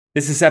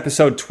This is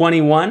episode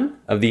 21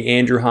 of the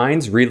Andrew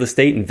Hines Real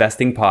Estate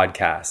Investing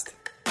Podcast.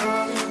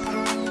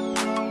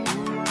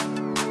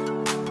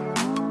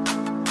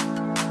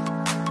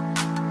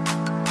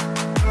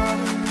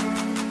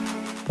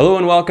 Hello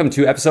and welcome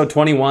to episode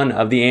 21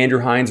 of the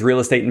Andrew Hines Real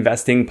Estate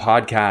Investing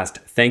Podcast.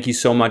 Thank you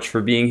so much for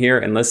being here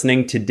and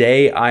listening.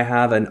 Today I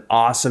have an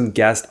awesome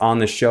guest on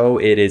the show.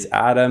 It is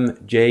Adam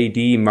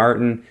J.D.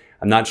 Martin.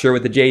 I'm not sure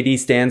what the JD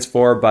stands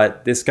for,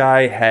 but this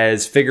guy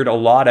has figured a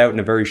lot out in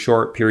a very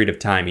short period of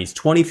time. He's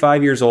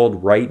 25 years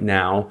old right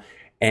now,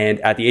 and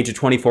at the age of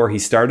 24, he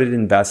started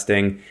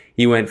investing.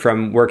 He went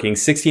from working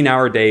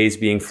 16-hour days,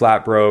 being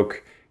flat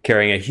broke,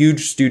 carrying a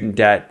huge student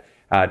debt,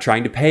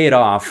 trying to pay it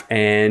off,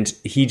 and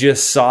he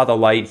just saw the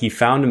light. He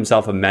found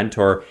himself a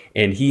mentor,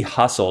 and he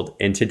hustled.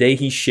 And today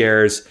he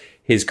shares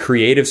his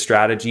creative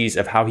strategies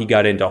of how he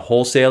got into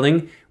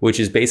wholesaling, which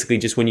is basically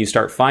just when you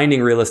start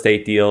finding real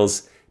estate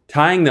deals,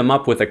 tying them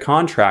up with a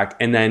contract,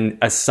 and then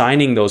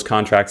assigning those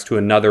contracts to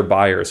another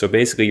buyer. So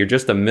basically, you're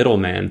just a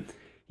middleman.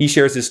 He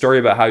shares his story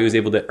about how he was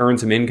able to earn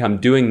some income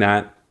doing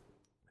that.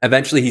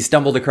 Eventually, he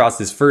stumbled across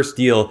his first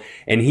deal,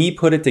 and he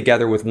put it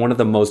together with one of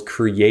the most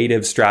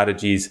creative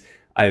strategies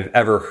I've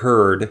ever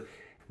heard.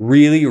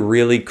 Really,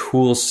 really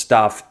cool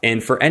stuff.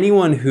 And for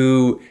anyone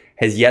who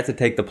has yet to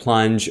take the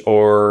plunge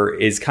or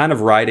is kind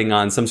of riding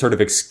on some sort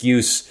of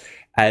excuse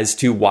as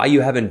to why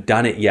you haven't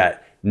done it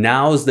yet,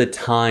 now's the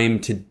time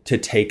to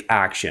take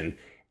action.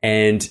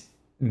 And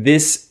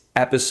this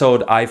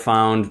episode I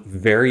found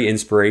very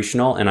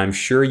inspirational, and I'm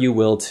sure you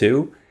will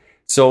too.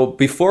 So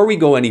before we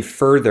go any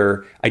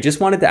further, I just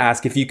wanted to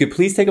ask if you could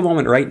please take a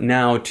moment right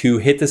now to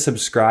hit the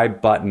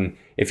subscribe button.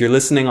 If you're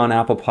listening on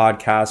Apple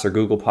Podcasts or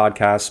Google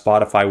Podcasts,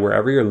 Spotify,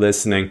 wherever you're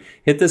listening,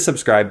 hit the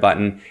subscribe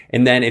button.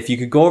 And then if you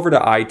could go over to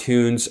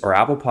iTunes or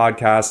Apple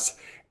Podcasts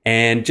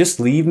and just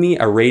leave me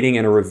a rating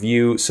and a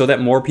review so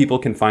that more people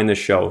can find the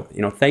show.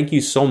 Thank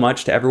you so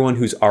much to everyone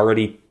who's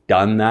already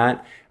done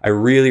that. I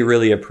really,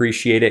 really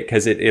appreciate it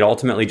because it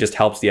ultimately just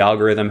helps the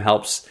algorithm,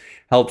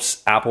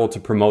 helps Apple to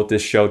promote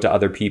this show to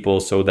other people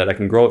so that I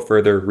can grow it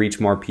further, reach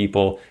more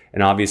people.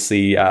 And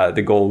obviously,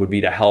 the goal would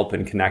be to help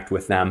and connect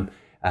with them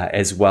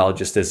as well,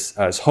 just as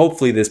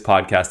hopefully this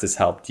podcast has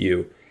helped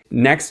you.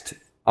 Next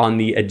on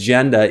the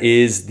agenda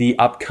is the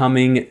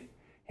upcoming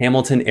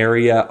Hamilton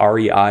area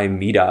REI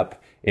meetup.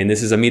 And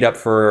this is a meetup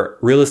for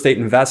real estate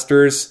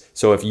investors.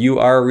 So if you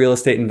are a real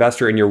estate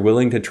investor and you're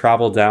willing to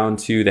travel down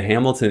to the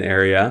Hamilton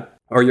area,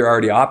 or you're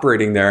already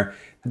operating there,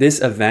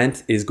 this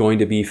event is going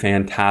to be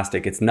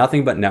fantastic. It's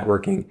nothing but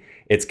networking.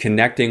 It's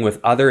connecting with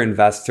other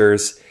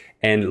investors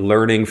and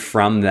learning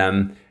from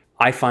them.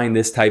 I find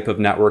this type of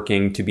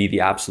networking to be the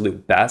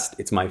absolute best.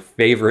 It's my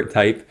favorite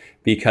type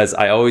because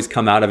I always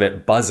come out of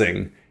it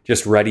buzzing,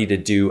 just ready to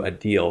do a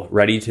deal,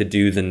 ready to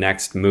do the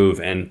next move.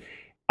 And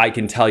I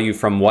can tell you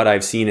from what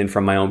I've seen and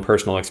from my own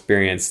personal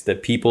experience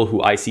that people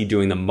who I see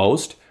doing the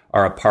most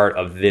are a part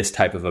of this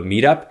type of a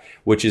meetup,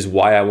 which is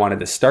why I wanted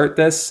to start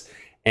this.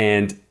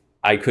 And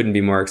I couldn't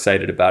be more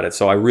excited about it.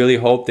 So I really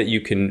hope that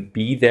you can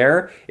be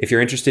there. If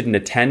you're interested in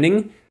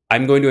attending,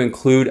 I'm going to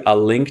include a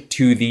link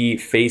to the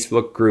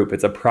Facebook group.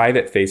 It's a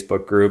private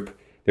Facebook group.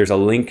 There's a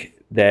link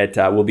that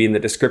will be in the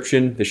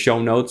description, the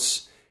show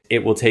notes.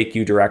 It will take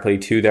you directly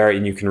to there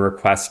and you can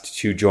request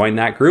to join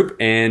that group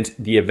and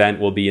the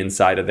event will be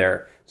inside of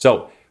there.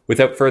 So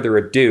without further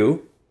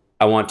ado,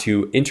 I want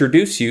to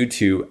introduce you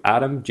to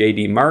Adam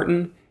J.D.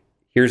 Martin.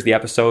 Here's the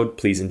episode.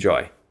 Please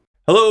enjoy.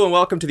 Hello and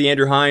welcome to the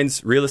Andrew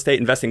Hines Real Estate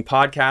Investing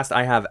Podcast.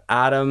 I have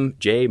Adam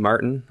J.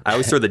 Martin. I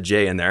always throw the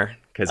J in there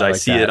because I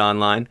see it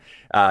online.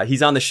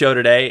 He's on the show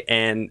today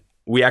and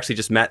we actually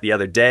just met the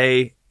other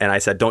day and I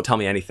said, don't tell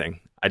me anything.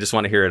 I just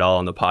want to hear it all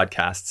on the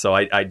podcast. So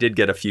I did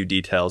get a few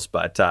details,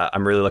 but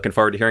I'm really looking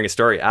forward to hearing a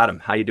story. Adam,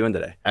 how you doing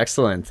today?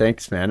 Excellent.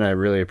 Thanks, man. I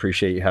really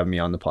appreciate you having me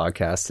on the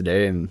podcast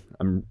today. And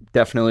I'm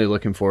definitely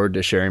looking forward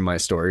to sharing my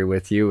story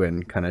with you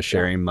and kind of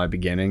sharing my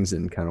beginnings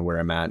and kind of where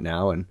I'm at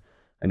now. And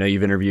I know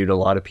you've interviewed a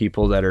lot of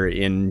people that are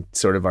in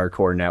sort of our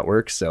core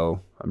network.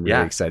 So I'm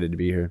really excited to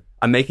be here.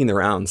 I'm making the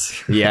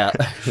rounds. Yeah,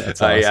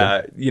 that's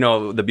awesome.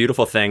 The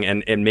beautiful thing,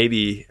 and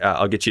maybe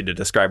I'll get you to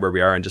describe where we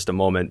are in just a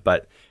moment,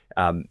 but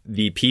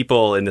the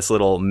people in this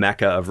little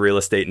mecca of real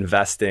estate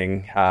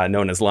investing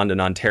known as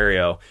London,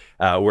 Ontario,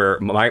 where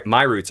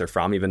my roots are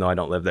from, even though I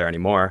don't live there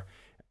anymore,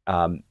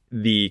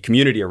 the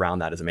community around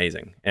that is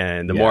amazing.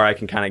 And the more I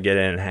can kind of get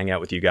in and hang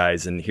out with you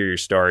guys and hear your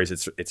stories,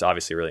 it's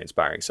obviously really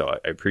inspiring. So I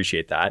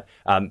appreciate that.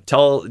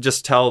 Tell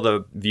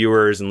the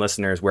viewers and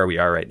listeners where we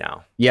are right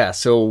now. Yeah,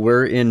 so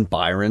we're in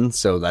Byron.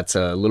 So that's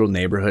a little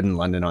neighborhood in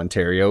London,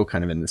 Ontario,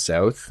 kind of in the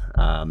south.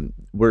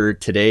 We're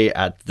today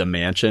at The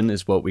Mansion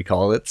is what we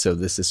call it. So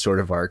this is sort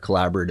of our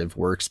collaborative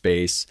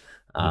workspace.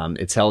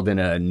 It's held in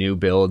a new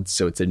build.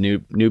 So it's a new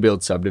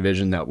build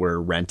subdivision that we're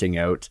renting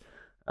out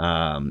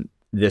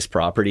this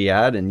property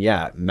at. And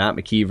yeah, Matt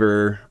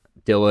McKeever,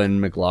 Dylan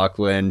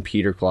McLaughlin,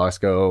 Peter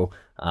Klosko,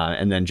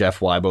 And then Jeff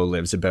Weibo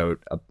lives about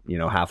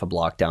half a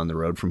block down the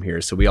road from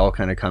here. So we all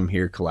kind of come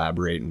here,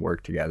 collaborate, and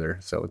work together.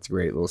 So it's a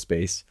great little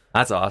space.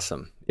 That's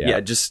awesome. Yeah,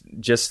 just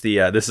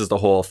the this is the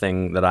whole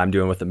thing that I'm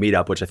doing with the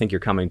meetup, which I think you're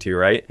coming to,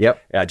 right?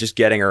 Yep. Yeah, just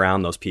getting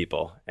around those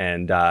people,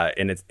 and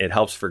it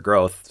helps for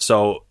growth.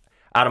 So,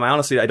 Adam,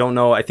 I don't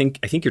know. I think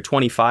you're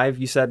 25.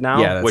 You said now,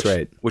 yeah, that's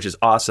right. Which is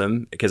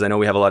awesome, because I know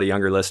we have a lot of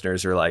younger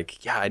listeners who are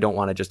like, yeah, I don't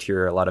want to just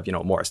hear a lot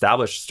of more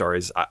established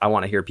stories. I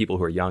want to hear people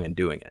who are young and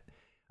doing it.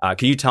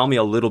 Can you tell me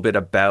a little bit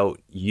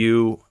about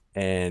you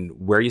and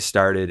where you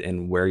started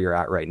and where you're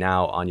at right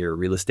now on your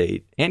real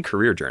estate and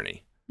career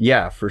journey?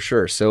 Yeah, for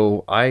sure.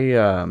 So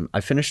I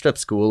finished up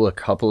school a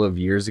couple of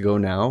years ago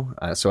now.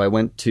 So I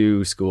went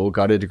to school,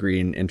 got a degree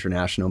in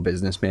international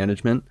business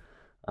management.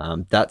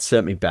 That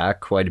set me back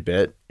quite a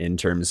bit in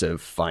terms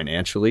of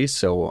financially.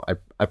 So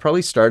I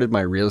probably started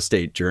my real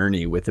estate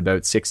journey with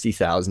about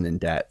 $60,000 in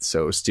debt.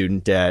 So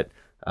student debt,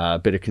 a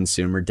bit of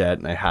consumer debt,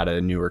 and I had a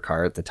newer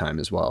car at the time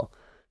as well.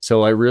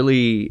 So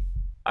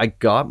I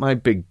got my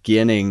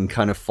beginning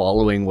kind of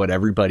following what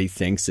everybody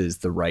thinks is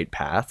the right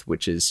path,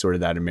 which is sort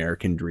of that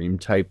American dream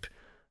type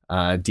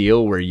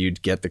deal where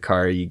you'd get the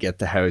car, you get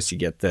the house, you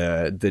get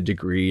the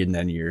degree, and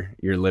then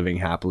you're living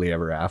happily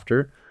ever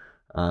after.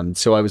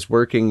 So I was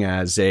working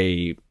as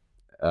a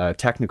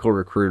technical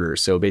recruiter,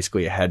 so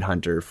basically a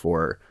headhunter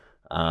for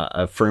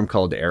a firm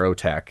called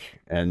Aerotech,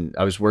 and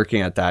I was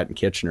working at that in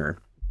Kitchener.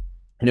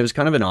 And it was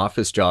kind of an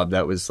office job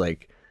that was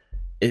like,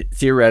 it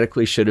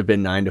theoretically should have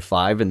been 9 to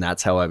 5, and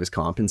that's how I was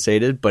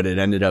compensated. But it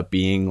ended up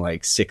being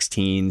like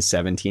 16,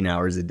 17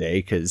 hours a day,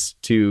 because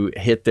to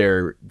hit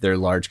their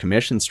large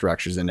commission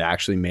structures and to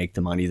actually make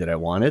the money that I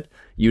wanted,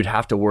 you'd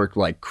have to work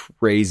like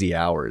crazy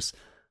hours.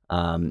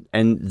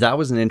 And that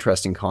was an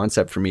interesting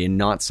concept for me and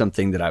not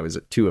something that I was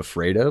too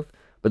afraid of.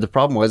 But the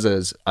problem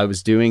was I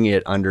was doing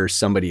it under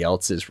somebody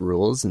else's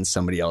rules and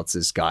somebody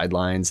else's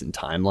guidelines and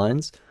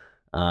timelines.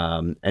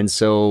 And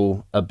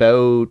so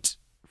about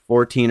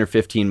 14 or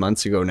 15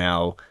 months ago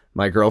now,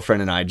 my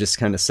girlfriend and I just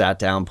kind of sat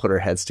down, put our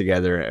heads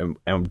together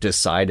and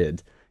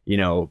decided,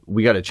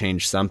 we got to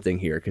change something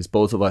here, because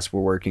both of us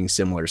were working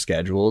similar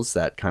schedules,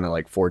 that kind of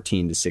like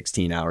 14 to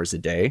 16 hours a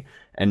day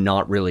and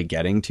not really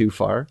getting too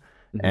far.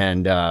 Mm-hmm.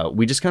 And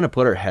we just kind of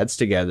put our heads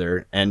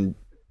together and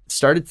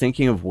started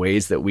thinking of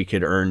ways that we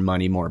could earn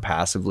money more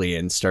passively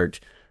and start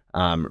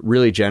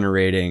really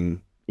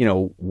generating,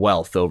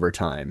 wealth over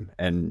time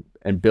and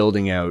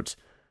building out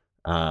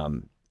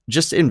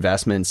just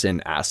investments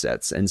in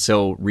assets. And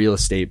so real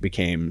estate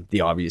became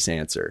the obvious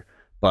answer.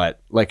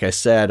 But like I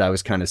said, I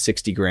was kind of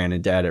 60 grand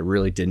in debt. I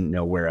really didn't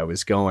know where I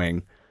was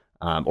going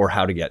or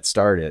how to get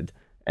started.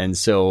 And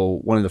so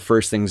one of the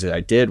first things that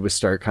I did was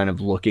start kind of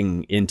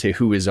looking into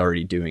who is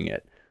already doing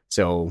it.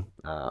 So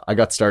I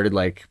got started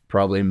like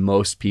probably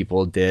most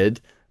people did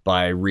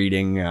by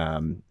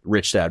reading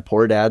Rich Dad,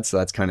 Poor Dad. So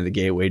that's kind of the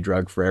gateway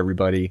drug for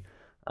everybody,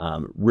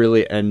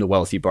 really, and The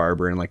Wealthy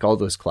Barber and like all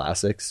those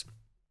classics.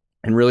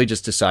 And really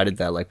just decided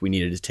that like we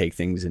needed to take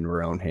things into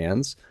our own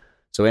hands.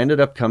 So I ended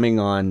up coming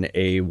on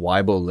a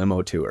Weibo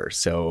limo tour.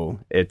 So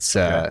it's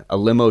a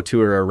limo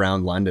tour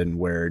around London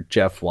where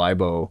Jeff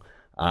Weibo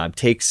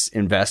takes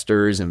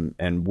investors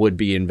and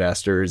would-be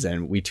investors,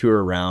 and we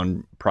tour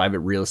around private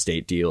real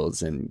estate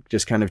deals and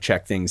just kind of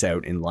check things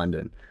out in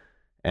London.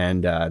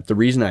 And the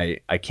reason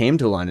I came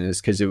to London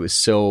is because it was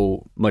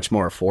so much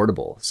more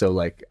affordable. So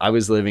like I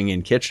was living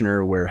in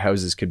Kitchener where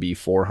houses could be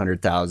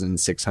 400,000,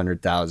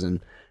 600,000.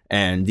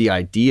 And the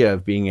idea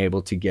of being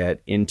able to get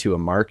into a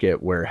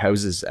market where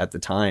houses at the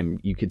time,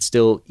 you could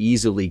still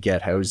easily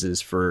get houses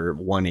for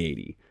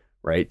 180,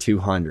 right?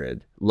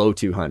 200, low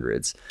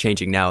 200s.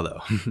 Changing now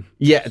though.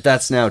 Yeah,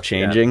 that's now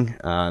changing.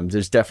 Yeah.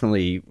 There's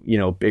definitely,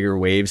 bigger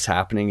waves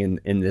happening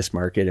in this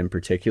market in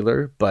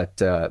particular. But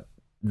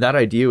that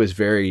idea was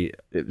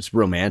it was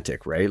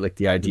romantic, right? Like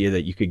the idea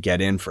that you could get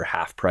in for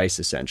half price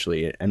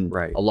essentially. And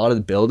right. A lot of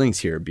the buildings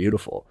here are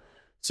beautiful.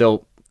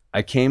 So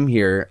I came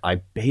here,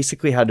 I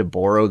basically had to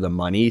borrow the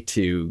money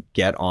to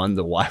get on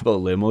the Weibo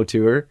limo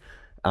tour.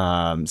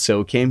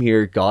 So came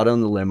here, got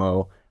on the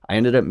limo. I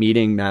ended up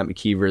meeting Matt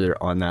McKeever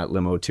there on that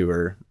limo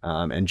tour.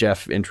 And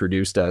Jeff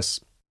introduced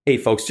us. Hey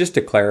folks, just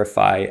to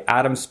clarify,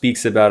 Adam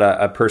speaks about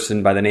a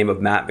person by the name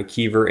of Matt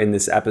McKeever in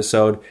this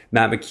episode.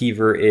 Matt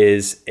McKeever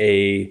is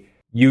a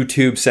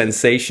YouTube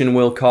sensation,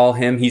 we'll call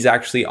him. He's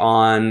actually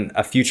on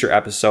a future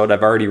episode.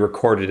 I've already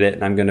recorded it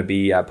and I'm going to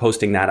be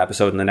posting that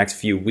episode in the next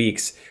few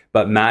weeks.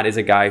 But Matt is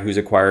a guy who's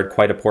acquired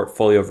quite a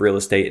portfolio of real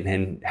estate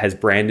and has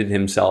branded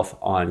himself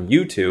on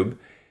YouTube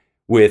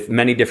with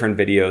many different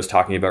videos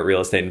talking about real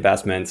estate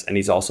investments. And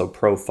he's also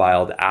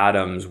profiled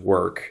Adam's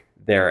work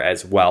there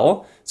as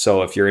well.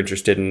 So if you're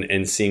interested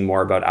in seeing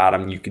more about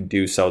Adam, you could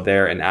do so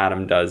there. And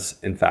Adam does,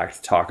 in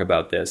fact, talk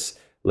about this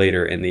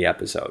later in the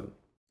episode.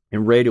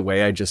 And right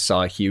away, I just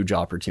saw a huge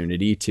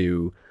opportunity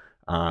to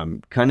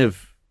it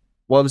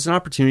was an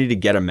opportunity to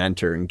get a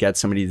mentor and get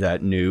somebody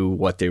that knew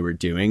what they were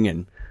doing.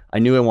 And I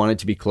knew I wanted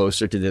to be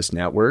closer to this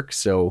network.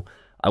 So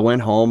I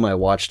went home, I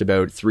watched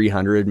about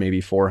 300,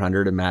 maybe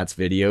 400 of Matt's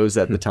videos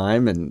at the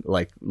time, and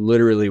like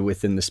literally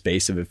within the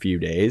space of a few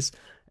days.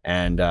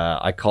 And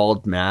I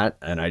called Matt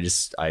and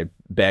I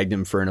begged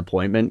him for an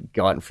appointment,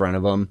 got in front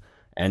of him.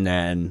 And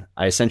then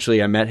I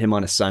met him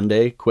on a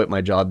Sunday, quit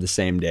my job the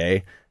same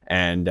day.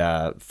 And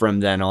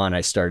from then on,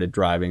 I started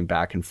driving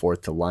back and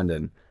forth to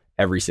London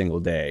every single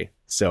day.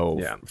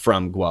 So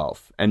from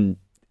Guelph. And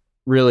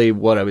really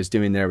what I was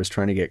doing there was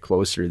trying to get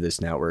closer to this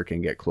network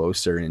and get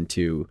closer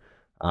into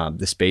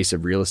the space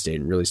of real estate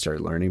and really start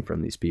learning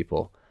from these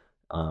people.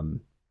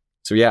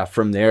 So yeah,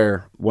 from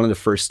there, one of the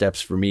first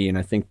steps for me, and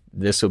I think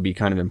this will be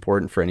kind of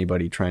important for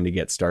anybody trying to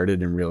get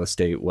started in real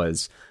estate,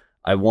 was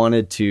I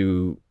had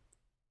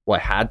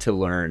to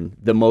learn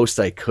the most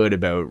I could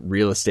about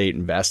real estate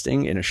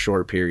investing in a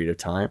short period of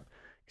time,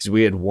 because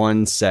we had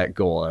one set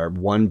goal, or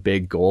one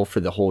big goal for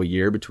the whole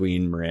year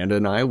between Miranda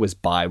and I was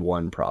buy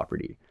one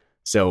property.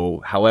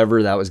 So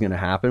however that was going to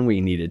happen, we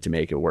needed to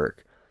make it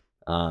work.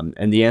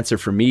 And the answer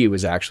for me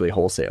was actually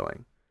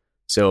wholesaling.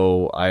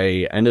 So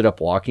I ended up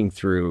walking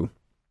through,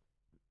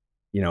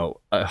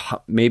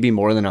 maybe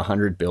more than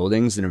 100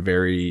 buildings in a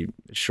very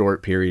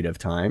short period of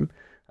time.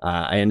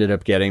 I ended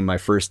up getting, my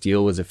first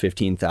deal was a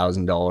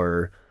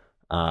 $15,000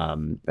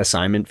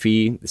 assignment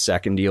fee. The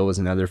second deal was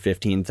another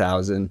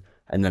 $15,000.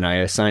 And then I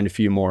assigned a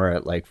few more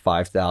at like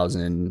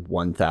 $5,000,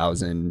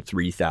 $1,000,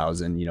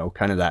 $3,000,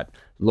 kind of that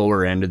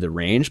lower end of the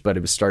range. But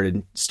it was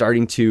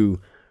starting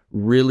to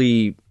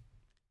really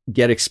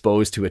get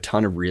exposed to a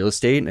ton of real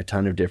estate and a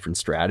ton of different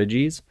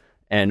strategies,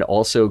 and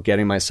also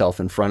getting myself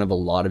in front of a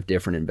lot of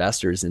different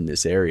investors in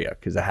this area,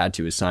 because I had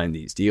to assign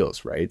these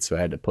deals, right? So I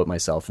had to put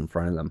myself in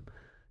front of them.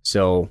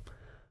 So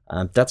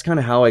that's kind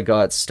of how I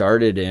got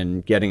started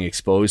in getting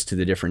exposed to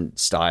the different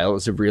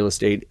styles of real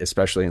estate,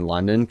 especially in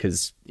London,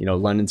 because,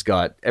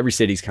 every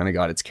city's kind of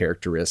got its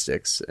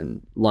characteristics.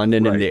 And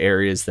London, in the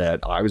areas that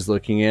I was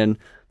looking in,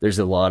 there's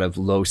a lot of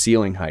low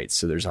ceiling heights.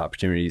 So there's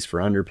opportunities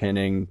for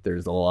underpinning.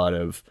 There's a lot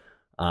of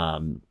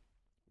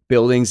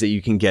buildings that you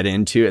can get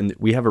into, and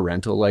we have a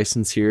rental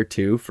license here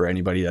too for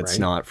anybody that's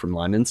not from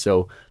London.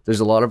 So there's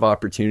a lot of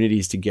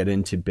opportunities to get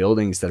into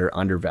buildings that are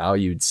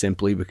undervalued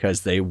simply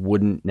because they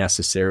wouldn't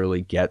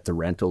necessarily get the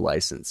rental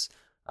license.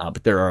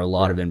 But there are a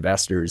lot of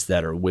investors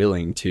that are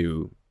willing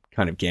to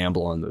kind of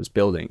gamble on those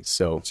buildings.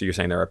 So you're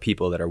saying there are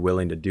people that are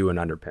willing to do an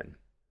underpin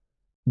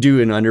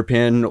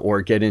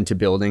or get into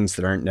buildings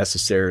that aren't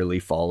necessarily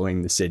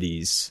following the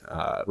city's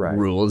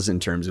rules in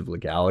terms of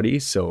legality.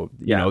 So,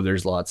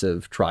 there's lots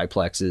of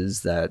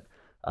triplexes that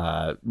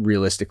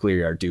realistically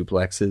are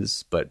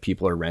duplexes, but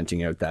people are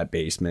renting out that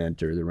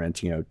basement, or they're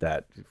renting out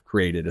that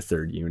created a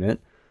third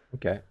unit.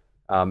 Okay.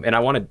 And I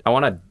want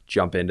to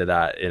jump into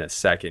that in a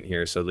second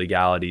here. So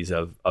legalities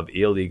of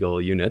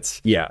illegal units.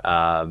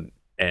 Yeah.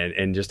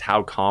 And just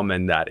how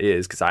common that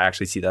is, because I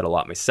actually see that a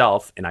lot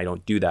myself, and I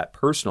don't do that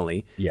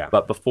personally. Yeah.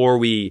 But before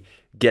we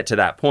get to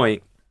that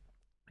point,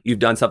 you've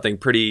done something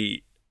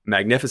pretty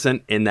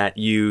magnificent in that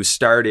you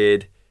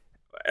started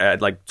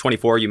at like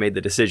 24, you made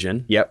the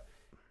decision. Yep.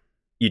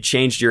 You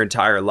changed your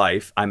entire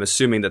life. I'm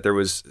assuming that there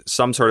was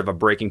some sort of a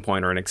breaking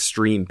point or an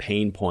extreme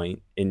pain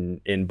point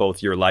in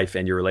both your life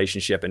and your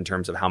relationship in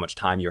terms of how much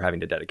time you're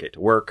having to dedicate to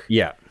work.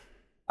 Yeah.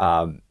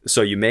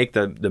 So you make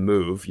the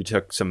move. You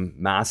took some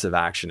massive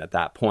action at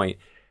that point.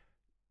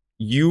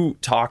 You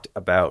talked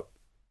about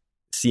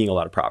seeing a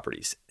lot of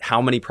properties.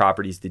 How many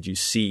properties did you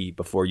see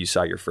before you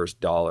saw your first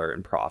dollar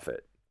in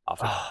profit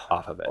off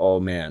of it? Oh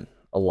man,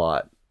 a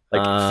lot.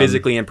 Like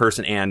physically in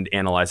person and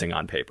analyzing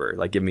on paper.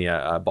 Like give me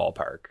a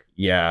ballpark.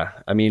 Yeah.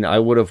 I mean, I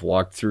would have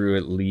walked through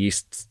at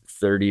least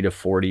 30 to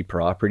 40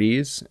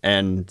 properties,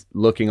 and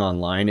looking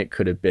online, it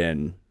could have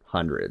been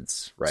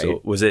hundreds, right?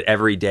 So was it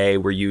every day?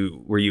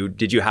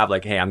 Did you have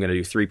like, hey, I'm going to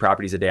do 3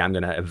 properties a day. I'm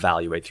going to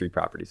evaluate 3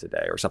 properties a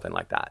day or something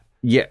like that?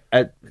 Yeah,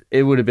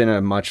 it would have been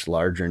a much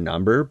larger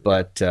number,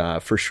 but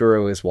for sure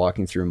I was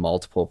walking through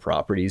multiple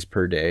properties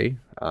per day.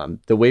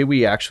 The way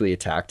we actually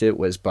attacked it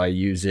was by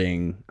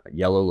using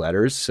yellow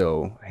letters,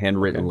 so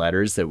handwritten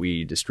letters that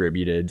we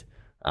distributed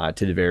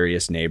to the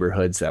various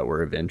neighborhoods that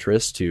were of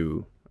interest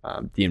to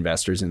the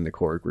investors in the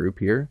core group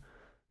here.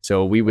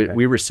 So we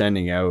were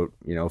sending out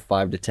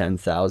 5,000 to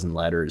 10,000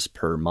 letters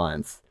per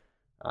month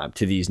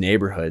to these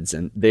neighborhoods,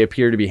 and they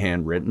appear to be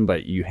handwritten,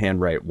 but you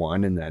handwrite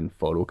one and then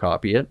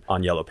photocopy it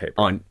on yellow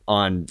paper,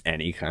 on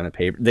any kind of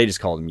paper. They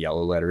just call them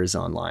yellow letters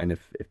online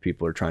if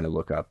people are trying to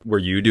look up. Were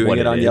you doing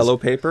it on yellow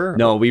paper?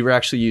 No, we were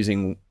actually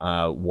using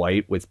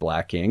white with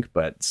black ink,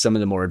 but some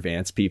of the more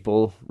advanced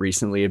people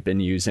recently have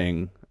been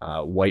using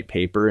white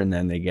paper, and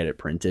then they get it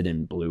printed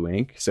in blue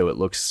ink, so it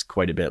looks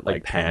quite a bit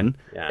like pen.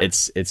 Yeah.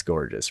 It's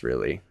gorgeous,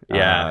 really.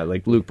 Yeah,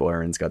 like Luke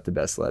Boyron's got the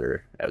best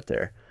letter out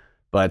there.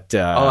 But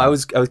I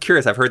was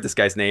curious. I've heard this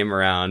guy's name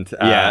around.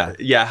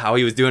 How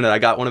he was doing it. I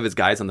got one of his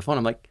guys on the phone.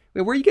 I'm like,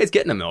 wait, where are you guys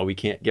getting them? Oh, we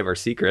can't give our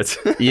secrets.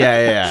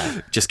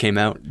 Yeah. Just came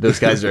out. Those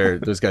guys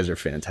are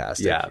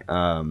fantastic.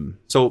 Yeah.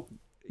 So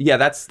yeah,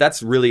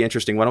 that's really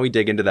interesting. Why don't we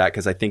dig into that?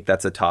 Because I think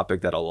that's a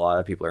topic that a lot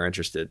of people are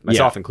interested,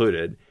 myself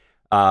included.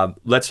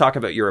 Let's talk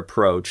about your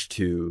approach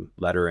to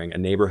lettering a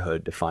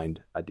neighborhood to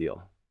find a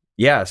deal.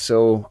 Yeah.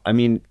 So, I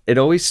mean, it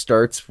always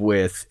starts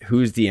with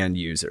who's the end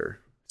user.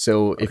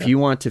 So if you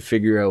want to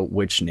figure out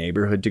which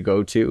neighborhood to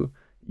go to,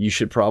 you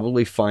should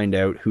probably find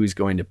out who's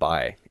going to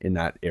buy in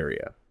that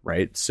area,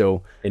 right?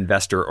 So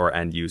investor or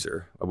end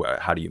user,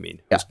 how do you mean?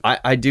 Yeah,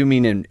 I do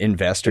mean an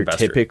investor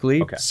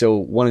typically. Okay. So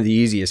one of the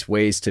easiest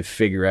ways to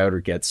figure out or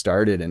get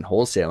started in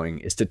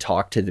wholesaling is to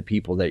talk to the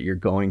people that you're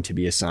going to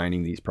be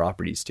assigning these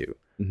properties to,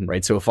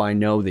 right? So if I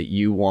know that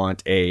you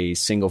want a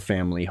single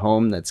family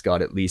home that's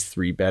got at least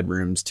 3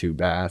 bedrooms, 2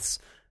 baths,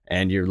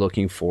 and you're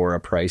looking for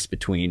a price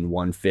between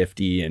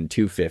 150 and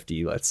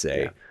 250, let's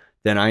say,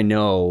 then I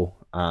know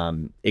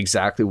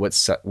exactly what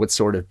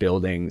sort of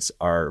buildings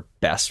are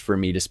best for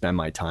me to spend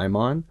my time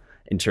on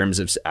in terms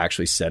of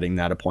actually setting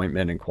that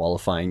appointment and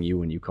qualifying you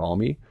when you call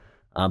me.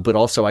 But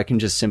also I can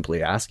just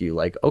simply ask you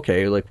like,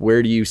 okay, like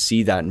where do you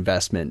see that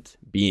investment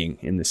being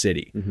in the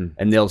city?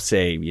 And they'll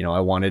say, you know, I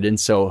want it in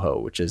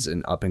Soho, which is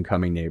an up and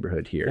coming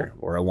neighborhood here,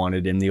 or I want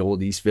it in the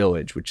Old East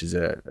Village, which is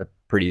a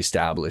pretty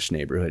established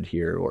neighborhood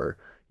here, or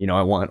you know,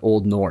 I want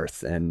Old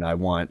North and I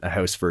want a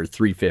house for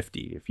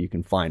 $350 if you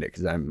can find it,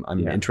 because I'm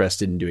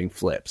interested in doing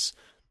flips.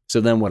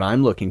 So then what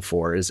I'm looking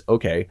for is,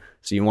 okay,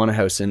 so you want a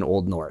house in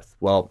Old North.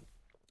 Well,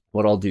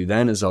 what I'll do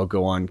then is I'll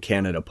go on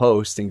Canada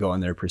Post and go on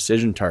their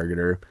precision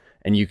targeter,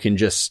 and you can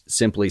just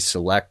simply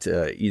select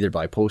either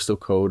by postal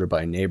code or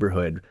by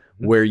neighborhood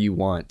where you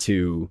want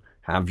to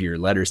have your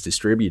letters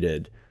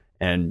distributed.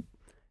 And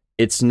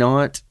it's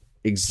not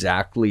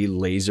exactly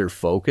laser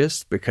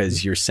focused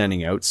because you're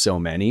sending out so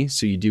many,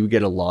 so you do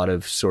get a lot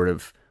of sort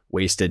of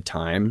wasted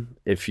time,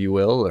 if you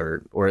will,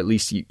 or at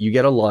least you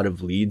get a lot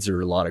of leads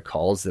or a lot of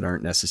calls that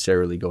aren't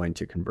necessarily going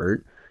to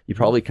convert. You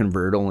probably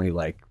convert only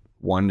like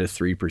 1 to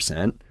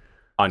 3%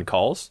 on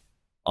calls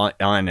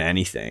on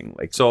anything,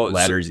 like so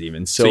letters.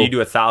 So you do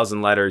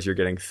 1,000 letters, you're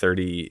getting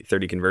 30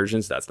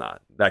 conversions.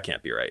 That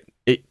can't be right.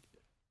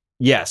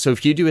 So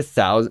if you do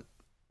 1,000,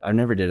 I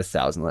never did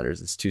 1,000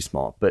 letters. It's too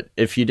small. But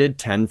if you did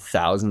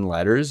 10,000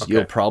 letters,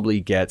 you'll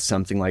probably get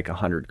something like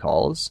 100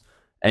 calls,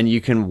 and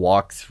you can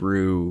walk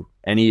through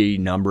any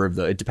number of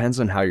it depends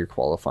on how you're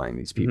qualifying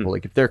these people.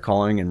 Like if they're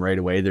calling and right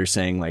away they're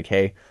saying like,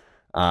 hey,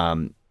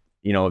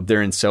 you know, if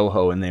they're in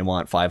Soho and they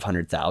want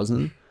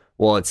 500,000,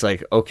 well, it's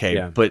like,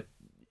 okay, but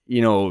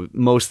you know,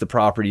 most of the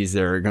properties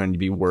there are going to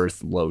be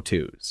worth low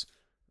 2s.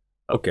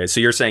 Okay. So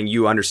you're saying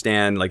you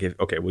understand, like,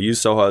 we'll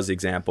use Soho as the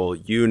example.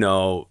 You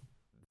know,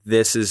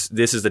 this is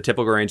the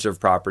typical range of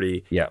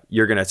property. Yeah.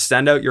 You're going to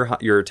send out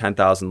your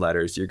 10,000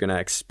 letters. You're going to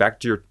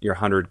expect your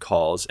 100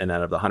 calls. And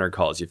out of the 100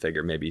 calls, you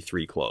figure maybe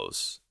 3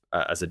 close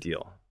as a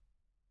deal.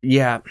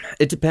 Yeah.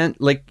 It depends.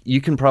 Like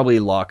you can probably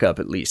lock up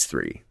at least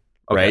 3,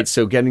 right?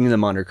 So getting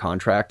them under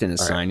contract and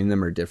assigning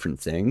them are different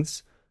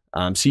things.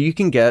 So you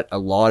can get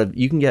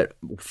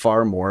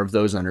far more of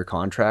those under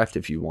contract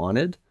if you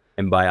wanted.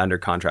 And by under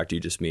contract, you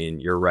just mean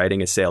you're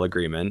writing a sale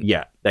agreement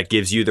that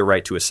gives you the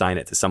right to assign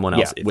it to someone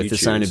else. With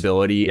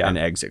assignability and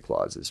exit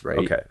clauses, right?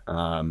 Okay.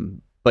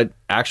 But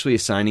actually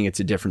assigning it's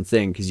a different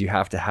thing because you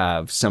have to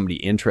have somebody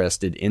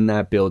interested in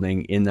that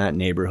building, in that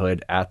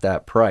neighborhood, at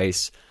that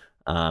price,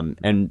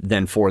 and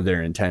then for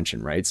their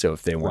intention, right? So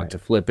if they want to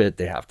flip it,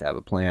 they have to have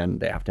a plan.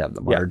 They have to have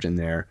the margin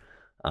there.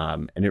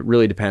 And it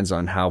really depends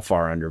on how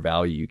far under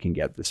value you can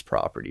get this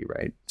property,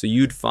 right? So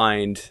you'd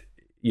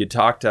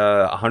talk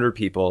to 100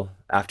 people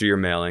after your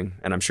mailing,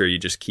 and I'm sure you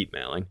just keep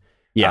mailing.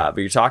 But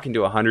you're talking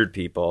to 100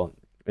 people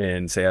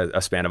in, say,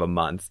 a span of a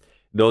month.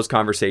 Those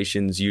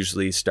conversations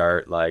usually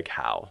start like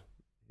how?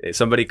 If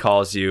somebody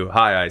calls you,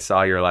 hi, I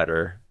saw your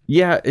letter.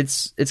 Yeah,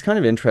 it's kind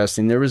of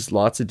interesting. There was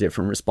lots of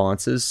different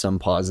responses, some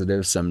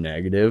positive, some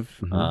negative.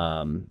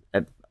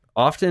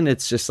 Often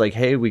it's just like,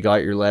 hey, we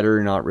got your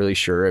letter, not really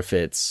sure if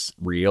it's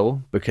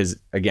real because,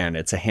 again,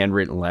 it's a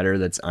handwritten letter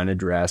that's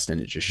unaddressed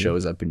and it just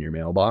shows up in your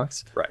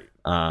mailbox. Right.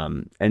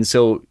 And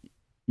so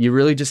you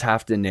really just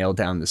have to nail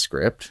down the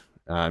script,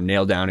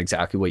 nail down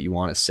exactly what you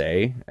want to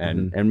say,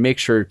 and make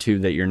sure, too,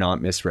 that you're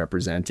not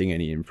misrepresenting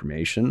any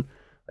information.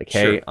 Like,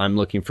 hey, I'm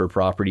looking for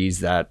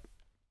properties that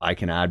I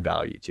can add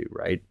value to,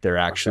 right? They're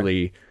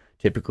actually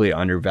typically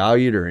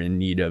undervalued or in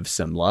need of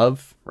some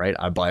love, right?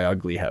 I buy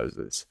ugly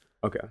houses.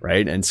 Okay.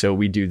 Right. And so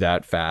we do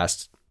that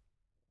fast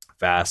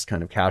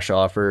kind of cash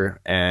offer.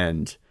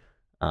 And,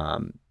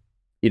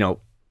 you know,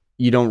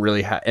 you don't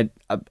really have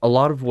a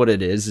lot of what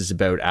it is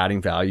about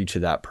adding value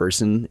to that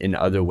person in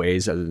other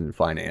ways other than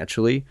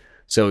financially.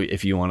 So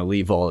if you want to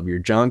leave all of your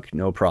junk,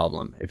 no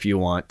problem. If you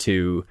want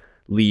to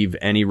leave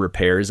any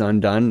repairs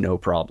undone, no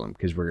problem,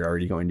 because we're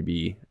already going to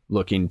be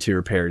looking to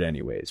repair it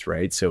anyways.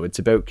 Right. So it's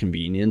about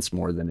convenience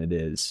more than it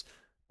is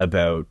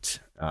about,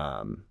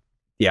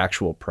 the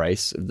actual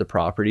price of the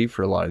property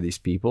for a lot of these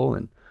people.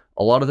 And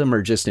a lot of them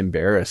are just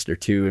embarrassed or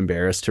too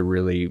embarrassed to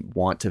really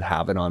want to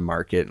have it on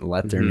market and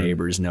let their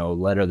neighbors know,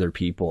 let other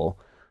people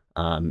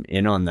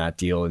in on that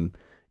deal. And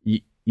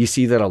you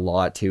see that a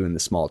lot too in the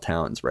small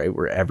towns, right?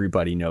 Where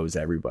everybody knows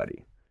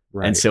everybody.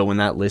 Right. And so when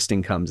that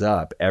listing comes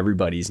up,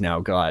 everybody's now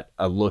got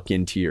a look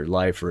into your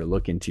life or a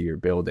look into your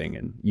building.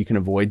 And you can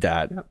avoid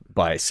that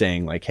by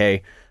saying like,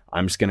 hey,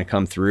 I'm just going to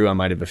come through. I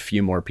might have a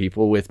few more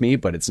people with me,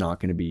 but it's not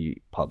going to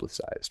be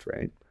publicized,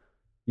 right?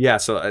 Yeah,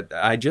 so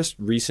I just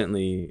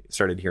recently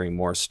started hearing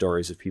more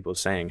stories of people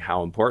saying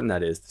how important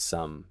that is to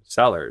some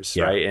sellers,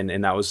 right?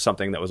 And that was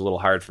something that was a little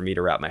hard for me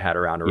to wrap my head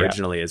around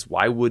originally is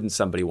why wouldn't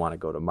somebody want to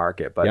go to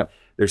market? But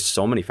there's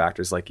so many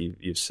factors, like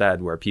you've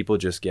said, where people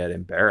just get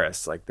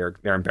embarrassed. Like they're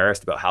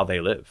embarrassed about how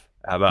they live,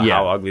 about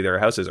how ugly their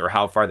house is, or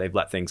how far they've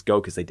let things go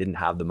because they didn't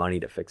have the money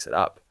to fix it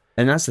up.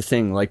 And that's the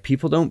thing, like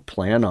people don't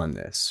plan on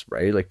this,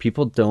 right? Like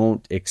people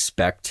don't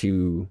expect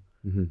to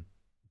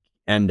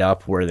end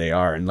up where they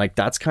are. And like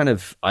that's kind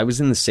of, I was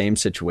in the same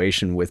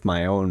situation with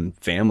my own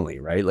family,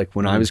 right? Like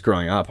when I was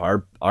growing up,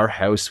 our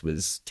house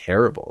was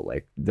terrible.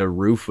 Like the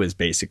roof was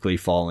basically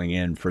falling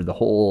in for the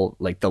whole,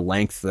 like the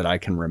length that I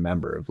can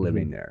remember of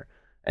living there.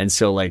 And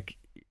so like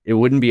it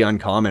wouldn't be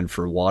uncommon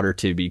for water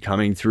to be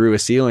coming through a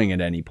ceiling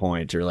at any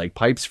point, or like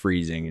pipes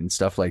freezing and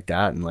stuff like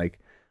that. And like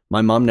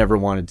my mom never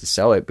wanted to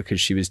sell it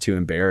because she was too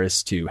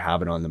embarrassed to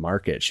have it on the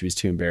market. She was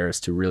too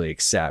embarrassed to really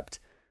accept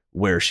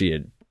where she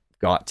had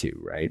got to,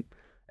 right?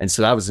 And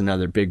so that was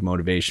another big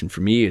motivation for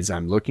me is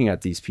I'm looking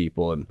at these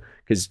people, and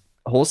because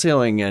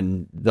wholesaling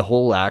and the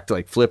whole act,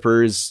 like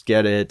flippers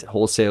get it,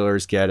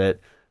 wholesalers get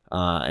it,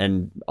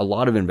 and a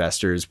lot of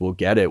investors will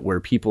get it, where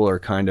people are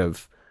kind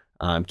of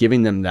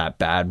giving them that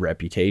bad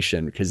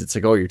reputation because it's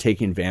like, oh, you're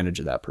taking advantage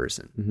of that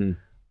person.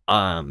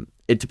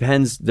 It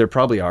depends. There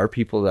probably are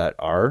people that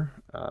are,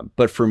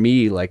 but for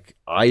me, like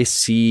I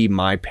see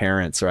my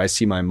parents or I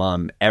see my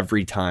mom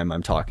every time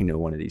I'm talking to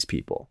one of these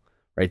people.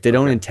 Right. They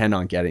don't intend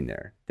on getting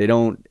there. They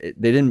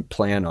didn't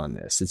plan on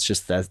this. It's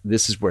just that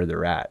this is where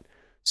they're at.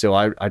 So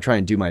I try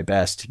and do my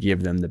best to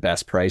give them the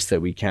best price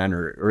that we can,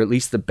 or at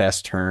least the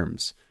best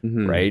terms,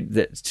 right?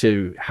 That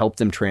to help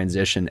them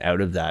transition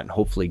out of that and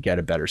hopefully get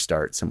a better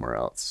start somewhere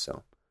else.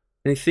 So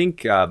and I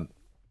think,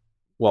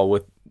 well,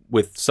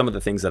 with some of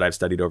the things that I've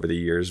studied over the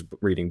years,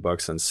 reading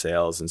books on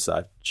sales and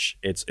such,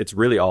 it's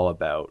really all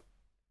about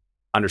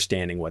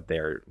understanding what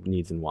their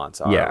needs and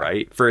wants are,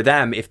 right? For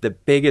them, if the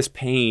biggest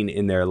pain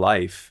in their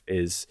life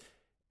is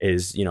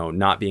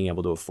not being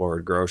able to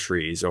afford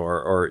groceries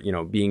or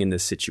being in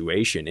this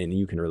situation, and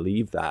you can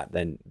relieve that,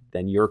 then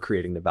you're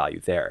creating the value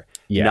there.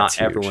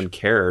 Not everyone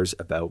cares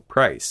about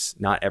price.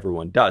 Not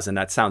everyone does. And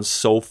that sounds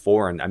so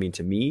foreign. I mean,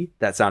 to me,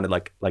 that sounded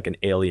like an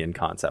alien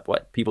concept.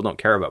 What? People don't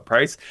care about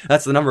price?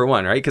 That's the number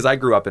one, right? Because I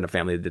grew up in a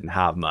family that didn't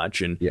have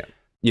much, and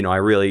I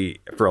really,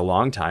 for a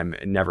long time,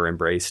 never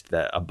embraced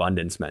the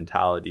abundance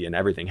mentality, and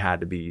everything had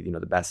to be,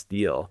 the best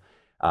deal.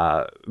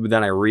 But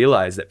then I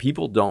realized that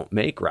people don't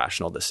make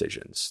rational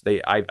decisions.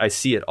 I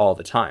see it all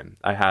the time.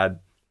 I had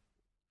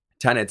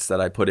tenants that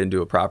I put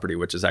into a property,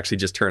 which is actually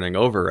just turning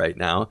over right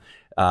now,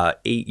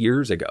 8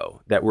 years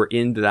ago, that were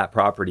into that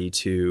property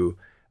to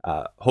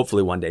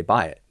hopefully one day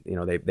buy it.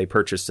 They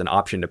purchased an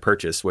option to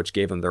purchase, which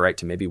gave them the right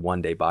to maybe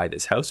one day buy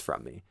this house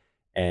from me.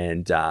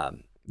 And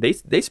they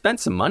spent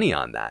some money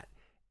on that.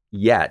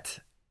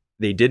 Yet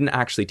they didn't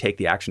actually take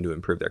the action to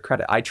improve their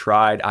credit. I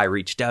tried. I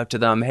reached out to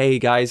them. Hey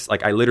guys,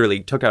 like I literally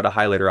took out a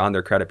highlighter on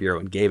their credit bureau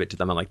and gave it to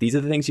them. I'm like, these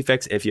are the things you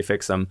fix. If you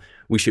fix them,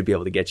 we should be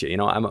able to get you.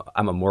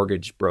 I'm a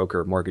mortgage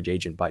broker, mortgage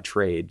agent by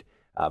trade.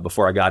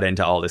 Before I got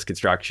into all this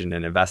construction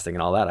and investing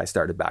and all that, I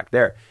started back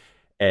there,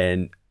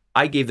 and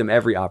I gave them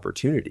every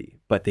opportunity,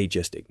 but they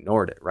just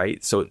ignored it,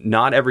 right? So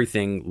not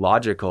everything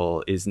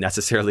logical is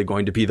necessarily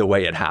going to be the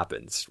way it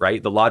happens,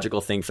 right? The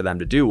logical thing for them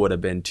to do would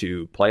have been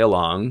to play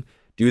along,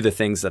 do the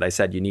things that I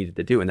said you needed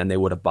to do, and then they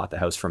would have bought the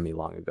house from me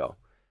long ago,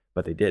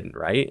 but they didn't,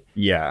 right?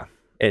 Yeah.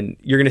 And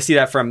you're going to see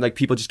that from like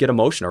people just get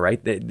emotional,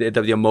 right?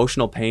 The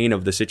emotional pain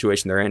of the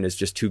situation they're in is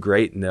just too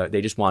great, and they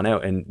just want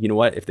out. And you know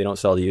what? If they don't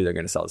sell to you, they're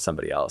going to sell to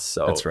somebody else.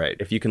 So that's right.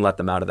 If you can let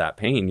them out of that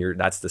pain,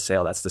 that's the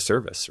sale, that's the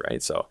service,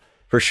 right? So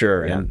for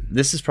sure. Yeah. And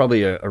this is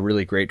probably a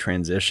really great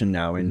transition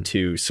now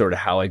into sort of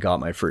how I got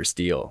my first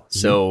deal.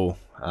 So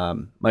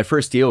my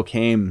first deal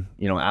came,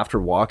 after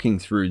walking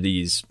through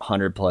these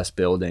 100+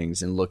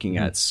 buildings and looking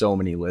at so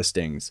many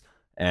listings,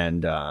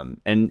 and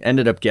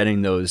ended up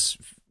getting those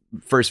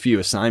first few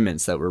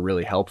assignments that were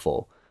really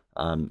helpful.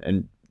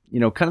 And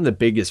kind of the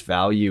biggest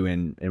value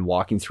in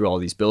walking through all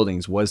these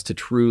buildings was to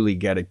truly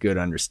get a good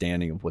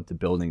understanding of what the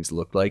buildings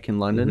look like in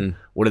London.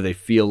 What do they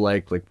feel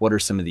like? Like, what are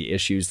some of the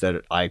issues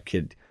that I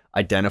could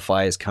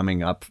identify as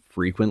coming up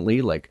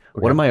frequently? Like,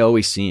 what am I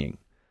always seeing?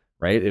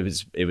 Right? It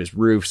was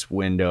roofs,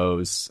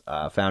 windows,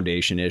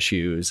 foundation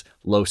issues,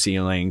 low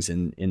ceilings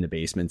in the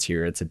basements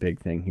here. It's a big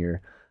thing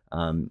here.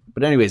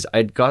 But anyways,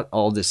 I'd got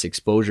all this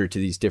exposure to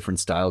these different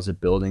styles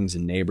of buildings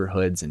and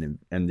neighborhoods and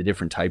the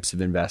different types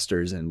of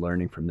investors, and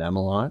learning from them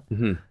a lot.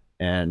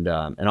 And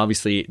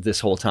obviously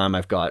this whole time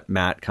I've got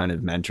Matt kind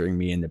of mentoring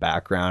me in the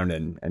background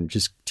and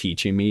just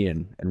teaching me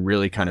and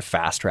really kind of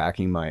fast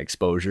tracking my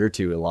exposure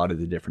to a lot of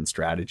the different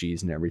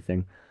strategies and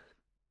everything.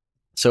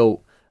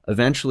 So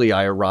eventually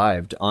I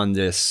arrived on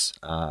this,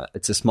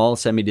 it's a small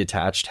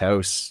semi-detached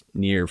house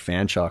near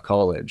Fanshawe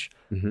College.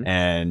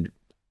 And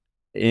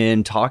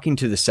in talking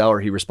to the seller,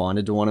 he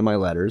responded to one of my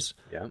letters.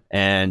 Yeah.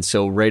 And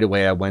so right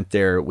away I went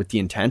there with the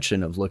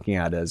intention of looking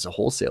at it as a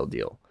wholesale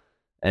deal.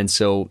 And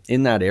so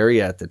in that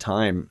area at the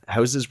time,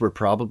 houses were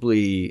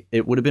probably,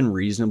 it would have been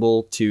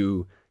reasonable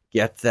to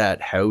get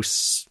that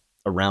house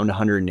around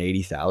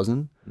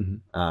 180,000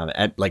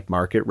 at like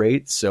market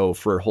rate. So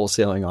for a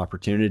wholesaling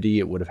opportunity,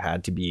 it would have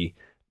had to be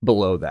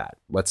below that.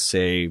 Let's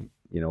say,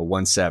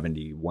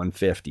 170,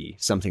 150,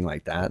 something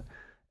like that.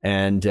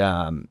 And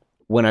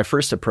when I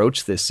first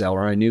approached this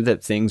seller, I knew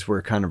that things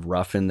were kind of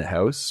rough in the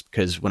house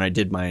because when I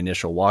did my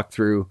initial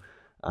walkthrough,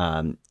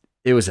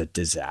 it was a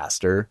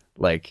disaster.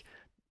 Like,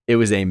 it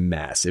was a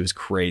mess. It was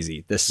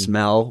crazy. The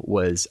smell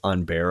was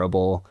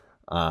unbearable.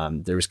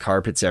 There was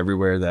carpets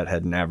everywhere that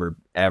had never,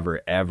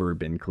 ever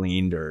been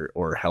cleaned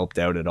or helped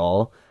out at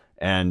all.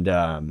 And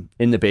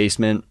in the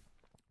basement,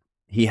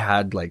 he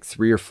had like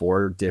 3 or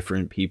 4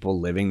 different people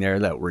living there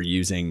that were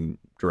using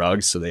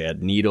drugs. So they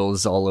had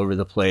needles all over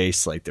the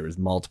place. Like, there was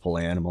multiple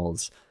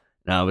animals.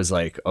 And I was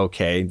like,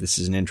 okay, this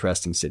is an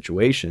interesting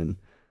situation.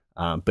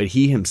 But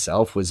he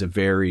himself was a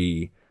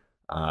very...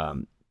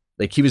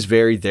 he was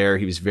very there.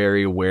 He was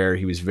very aware.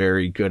 He was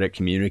very good at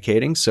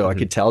communicating. So I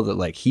could tell that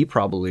like he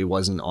probably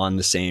wasn't on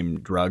the same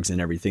drugs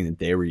and everything that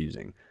they were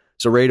using.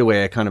 So right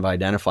away I kind of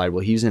identified,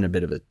 well, he's in a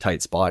bit of a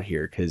tight spot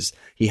here because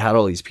he had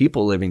all these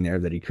people living there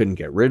that he couldn't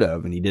get rid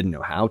of and he didn't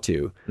know how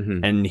to.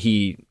 And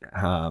he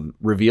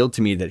revealed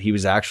to me that he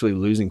was actually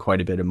losing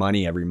quite a bit of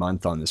money every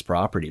month on this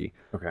property.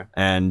 Okay.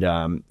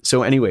 And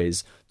so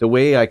anyways, the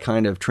way I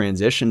kind of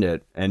transitioned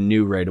it and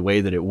knew right away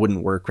that it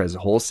wouldn't work as a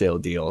wholesale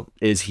deal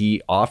is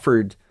he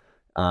offered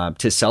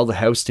to sell the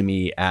house to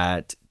me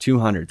at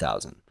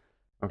 200,000.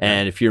 Okay.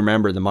 And if you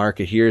remember the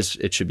market here,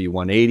 it should be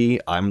 180.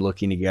 I'm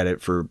looking to get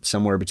it for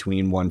somewhere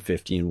between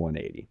 150 and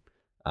 180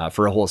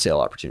 for a wholesale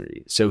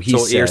opportunity. So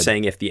you're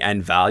saying if the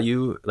end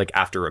value, like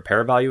after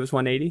repair value, is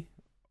 180,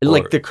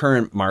 like the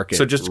current market.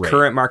 So just rate.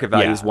 Current market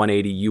value is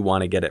 180. You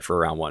want to get it for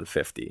around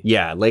 150.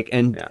 Yeah,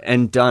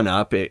 and done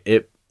up,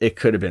 it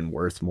could have been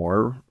worth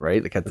more,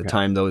 right? Like at the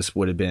time, those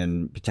would have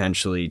been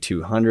potentially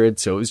 200.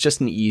 So it was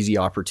just an easy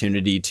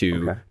opportunity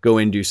to go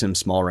and do some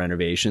small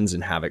renovations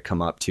and have it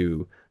come up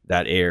to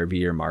that ARV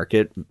or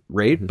market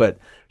rate. But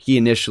he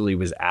initially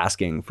was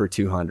asking for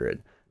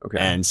 200. Okay.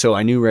 And so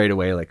I knew right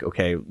away, like,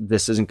 okay,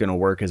 this isn't going to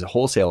work as a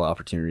wholesale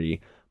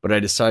opportunity. But I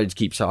decided to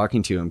keep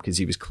talking to him because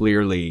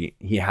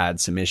he had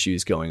some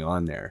issues going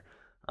on there.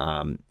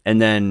 And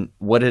then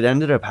what had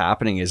ended up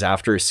happening is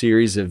after a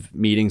series of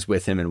meetings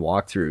with him and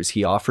walkthroughs,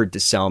 he offered to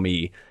sell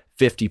me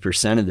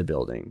 50% of the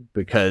building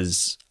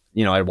because,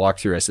 I walked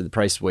through, I said, the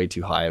price is way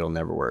too high. It'll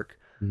never work.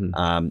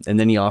 And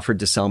then he offered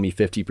to sell me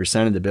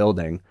 50% of the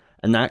building.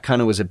 And that kind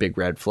of was a big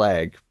red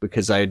flag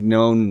because I had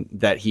known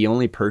that he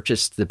only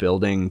purchased the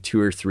building 2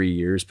 or 3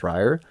 years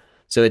prior.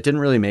 So it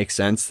didn't really make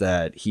sense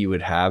that he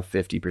would have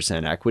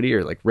 50% equity,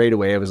 or like right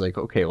away I was like,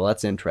 okay, well,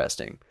 that's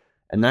interesting.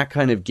 And that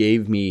kind of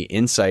gave me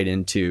insight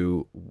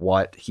into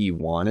what he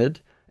wanted.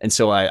 And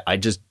so I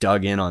just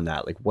dug in on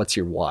that. Like, what's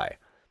your why?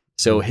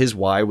 So his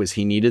why was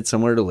he needed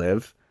somewhere to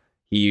live.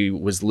 He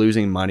was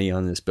losing money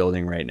on this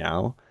building right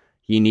now.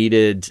 He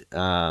needed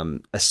a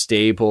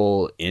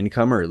stable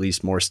income, or at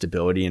least more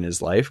stability in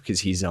his life, because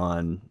he's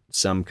on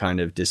some kind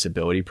of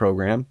disability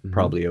program,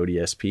 probably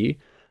ODSP.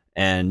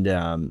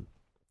 And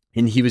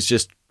he was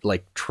just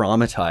like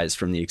traumatized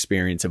from the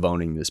experience of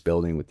owning this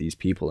building with these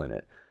people in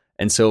it.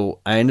 And so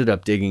I ended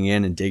up digging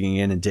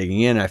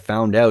in. I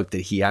found out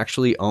that he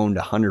actually owned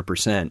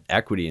 100%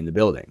 equity in the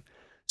building.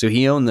 So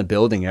he owned the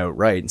building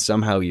outright, and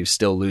somehow he was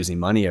still losing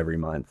money every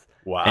month.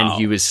 Wow. And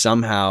he was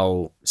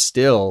somehow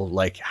still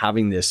like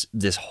having this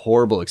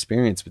horrible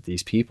experience with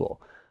these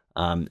people.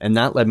 And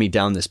that led me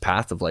down this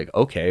path of like,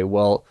 okay,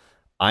 well,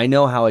 I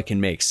know how I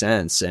can make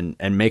sense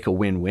and make a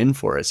win-win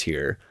for us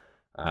here.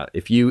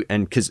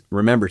 Because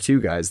remember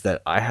too, guys,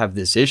 that I have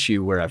this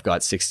issue where I've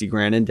got 60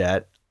 grand in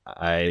debt.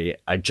 I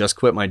just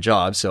quit my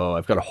job, so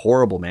I've got a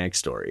horrible bank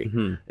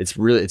story. It's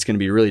going to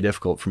be really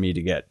difficult for me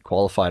to get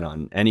qualified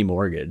on any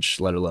mortgage,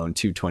 let alone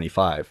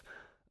 225.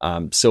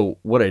 So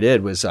what I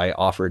did was I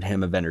offered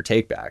him a vendor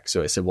take back.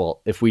 So I said,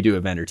 well, if we do a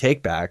vendor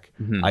take back,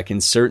 I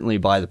can certainly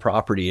buy the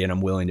property and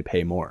I'm willing to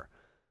pay more.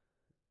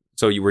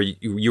 So you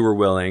were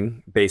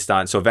willing, based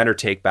on, so vendor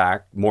take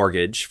back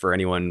mortgage, for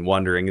anyone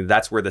wondering,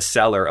 that's where the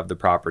seller of the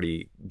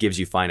property gives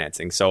you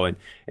financing. So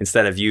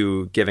instead of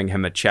you giving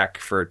him a check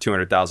for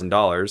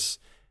 $200,000,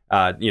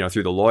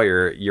 through the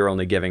lawyer, you're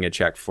only giving a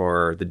check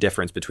for the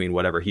difference between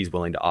whatever he's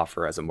willing to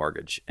offer as a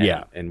mortgage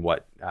and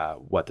what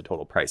the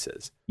total price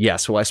is. Yeah.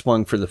 So I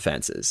swung for the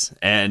fences,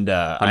 and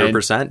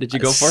 100% did you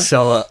go for?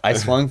 So I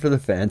swung for the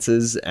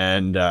fences,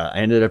 and I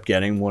ended up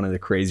getting one of the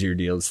crazier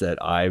deals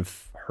that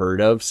I've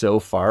heard of so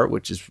far,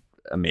 which is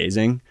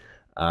amazing.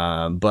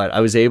 But I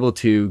was able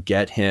to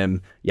get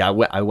him. Yeah,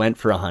 I went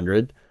for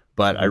 100,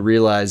 but I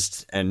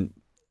realized, and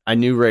I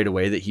knew right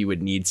away that he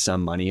would need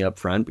some money up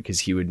front because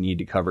he would need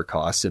to cover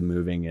costs of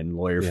moving and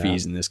lawyer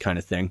fees and this kind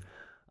of thing.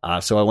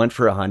 So I went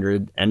for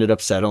 100, ended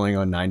up settling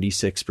on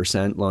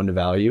 96% loan to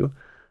value.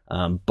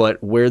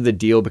 But where the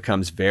deal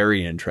becomes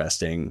very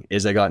interesting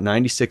is I got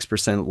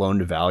 96% loan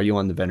to value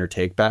on the vendor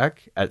take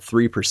back at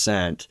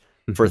 3%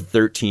 for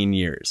 13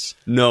 years.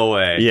 No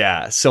way.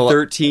 Yeah. So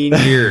 13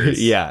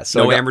 years. Yeah.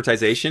 So no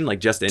amortization,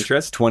 like just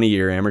interest?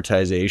 20-year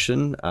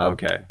amortization,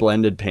 Okay.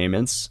 blended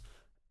payments,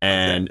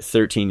 and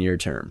 13-year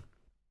term.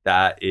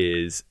 That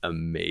is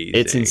amazing.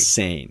 It's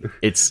insane.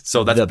 It's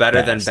so that's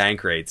better than best.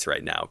 bank rates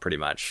right now, pretty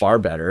much. Far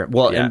better.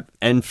 Well, Yeah.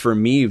 and for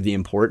me, the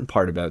important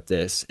part about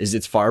this is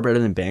it's far better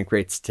than bank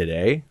rates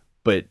today,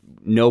 but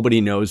nobody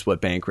knows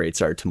what bank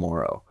rates are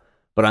tomorrow.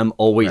 But I'm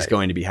always Right.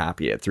 going to be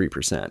happy at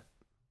 3%,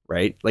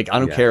 right? Like, I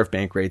don't Yeah. care if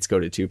bank rates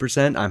go to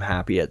 2%. I'm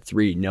happy at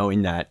 3%,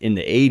 knowing that in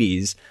the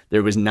 80s,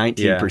 there was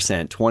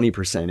 19%,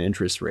 20%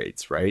 interest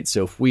rates, right?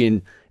 So if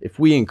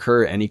we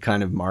incur any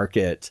kind of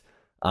market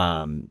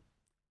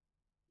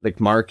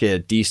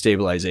market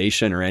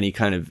destabilization or any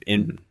kind of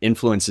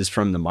influences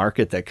from the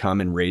market that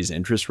come and raise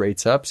interest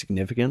rates up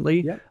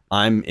significantly, Yeah.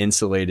 I'm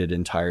insulated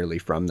entirely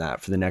from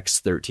that for the next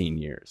 13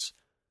 years.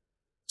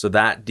 So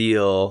that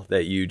deal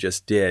that you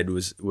just did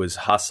was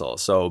hustle.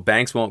 So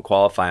banks won't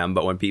qualify them,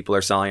 but when people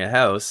are selling a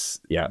house,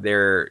 Yeah.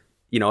 they're,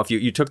 if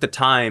you took the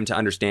time to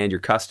understand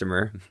your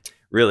customer,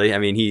 really, I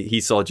mean,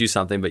 he sold you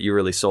something, but you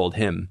really sold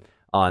him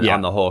on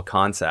the whole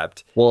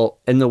concept. Well,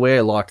 and the way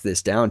I locked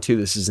this down too,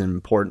 this is an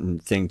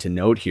important thing to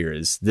note here,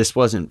 is this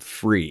wasn't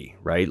free,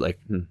 right? Like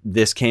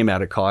this came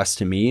at a cost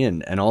to me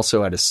and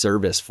also at a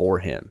service for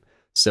him.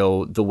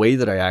 So the way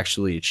that I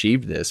actually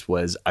achieved this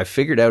was I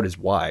figured out his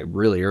why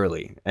really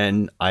early,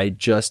 and I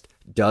just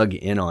dug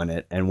in on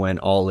it and went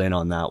all in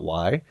on that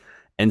why.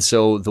 And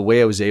so the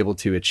way I was able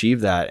to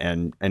achieve that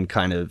and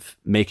kind of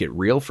make it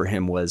real for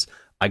him was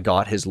I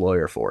got his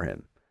lawyer for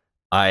him.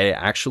 I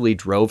actually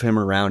drove him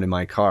around in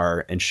my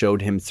car and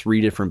showed him 3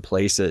 different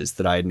places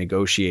that I had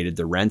negotiated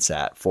the rents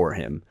at for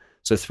him.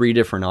 So 3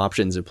 different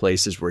options of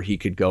places where he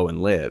could go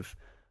and live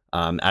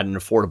at an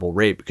affordable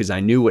rate, because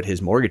I knew what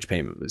his mortgage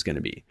payment was going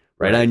to be,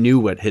 right? I knew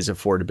what his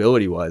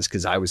affordability was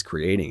because I was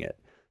creating it.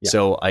 Yeah.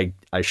 So I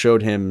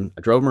drove him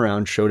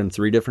around, showed him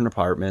 3 different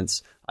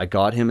apartments. I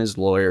got him his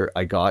lawyer.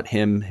 I got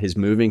him his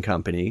moving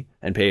company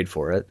and paid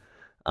for it.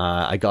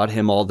 I got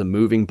him all the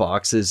moving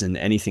boxes and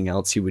anything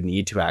else he would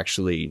need to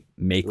actually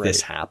make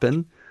this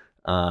happen.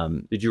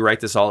 Did you write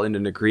this all in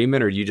an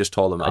agreement, or you just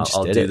told him,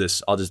 I'll do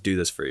this? I'll just do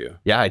this for you.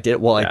 Yeah, I did.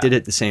 Well, I did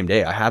it the same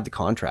day. I had the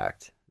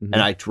contract and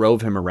I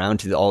drove him around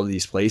to all of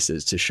these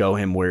places to show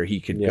him where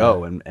he could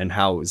go and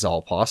how it was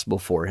all possible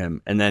for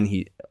him. And then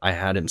I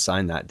had him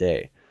sign that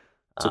day.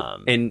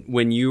 And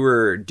when you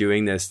were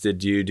doing this,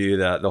 did you do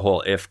the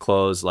whole if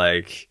clause,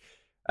 like,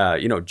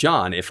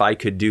 John, if I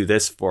could do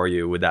this for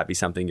you, would that be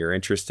something you're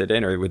interested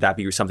in, or would that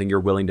be something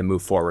you're willing to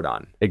move forward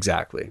on?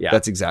 Exactly. Yeah.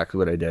 That's exactly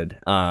what I did.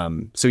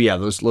 So yeah,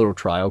 those little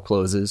trial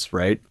closes,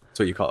 right?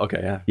 So you call, okay,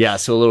 yeah. Yeah,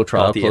 so a little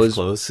trial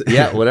close.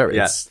 Yeah, whatever.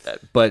 Yeah.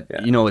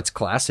 It's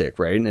classic,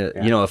 right? And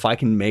if I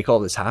can make all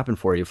this happen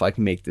for you, if I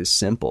can make this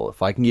simple,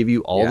 if I can give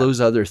you all those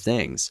other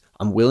things,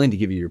 I'm willing to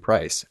give you your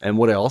price. And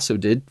what I also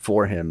did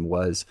for him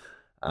was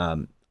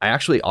I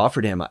actually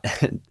offered him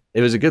it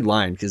was a good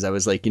line, because I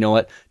was like, you know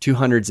what?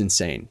 200's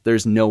insane.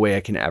 There's no way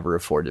I can ever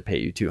afford to pay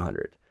you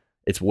 200.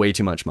 It's way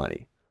too much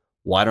money.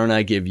 Why don't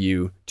I give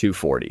you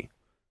 240?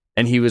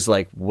 And he was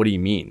like, what do you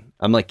mean?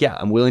 I'm like, yeah,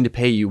 I'm willing to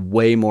pay you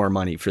way more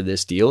money for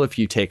this deal if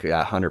you take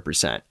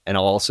 100%. And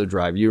I'll also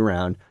drive you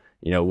around.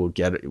 We'll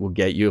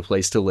get you a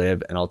place to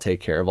live, and I'll take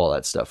care of all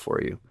that stuff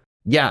for you.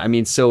 Yeah, I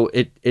mean, so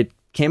it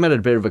came at a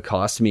bit of a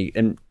cost to me.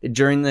 And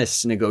during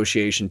this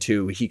negotiation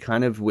too, he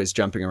kind of was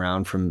jumping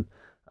around from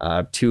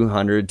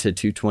 200 to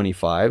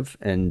 225.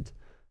 And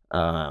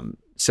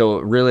so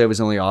really I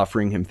was only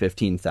offering him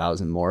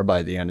 15,000 more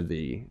by the end of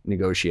the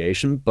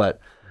negotiation.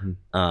 But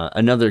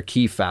another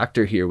key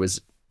factor here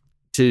was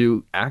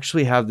to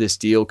actually have this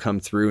deal come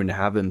through and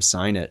have him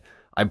sign it.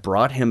 I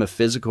brought him a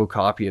physical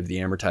copy of the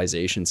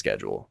amortization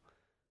schedule.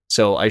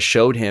 So I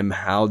showed him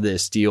how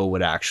this deal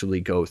would actually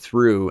go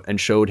through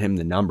and showed him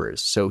the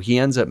numbers. So he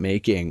ends up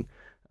making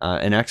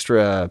an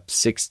extra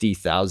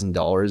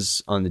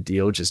 $60,000 on the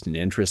deal, just in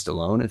interest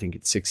alone. I think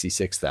it's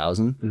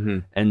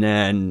 $66,000. And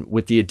then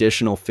with the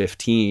additional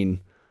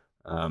 15,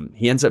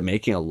 he ends up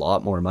making a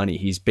lot more money.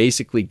 He's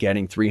basically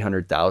getting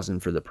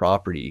 $300,000 for the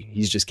property.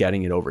 He's just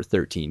getting it over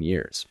 13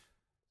 years.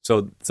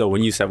 So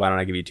when you said, why don't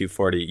I give you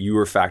 240, you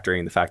were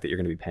factoring the fact that you're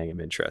going to be paying him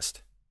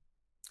interest.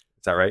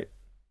 Is that right?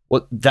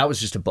 Well, that was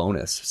just a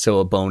bonus. So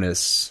a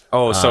bonus.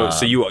 Oh,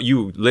 so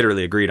you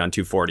literally agreed on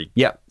 240.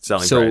 Yeah.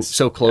 Selling price.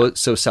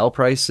 So sell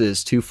price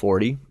is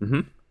 240.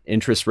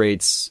 Interest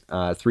rates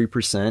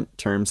 3%,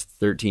 terms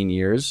 13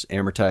 years,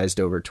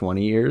 amortized over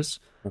 20 years.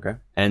 Okay.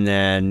 And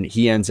then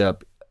he ends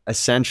up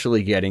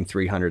essentially getting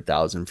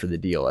 $300,000 for the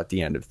deal at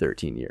the end of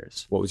 13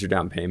 years. What was your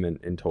down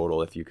payment in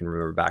total, if you can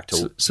remember back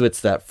to? So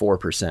it's that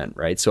 4%,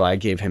 right? So I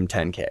gave him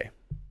 $10K.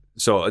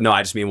 So no,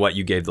 I just mean what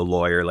you gave the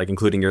lawyer, like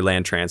including your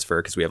land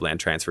transfer, because we have land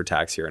transfer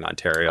tax here in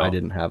Ontario. I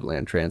didn't have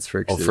land transfer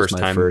because first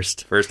time.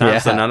 First time. Yeah.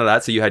 So none of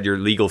that. So you had your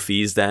legal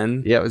fees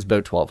then. Yeah, it was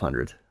about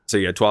 $1,200. So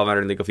you had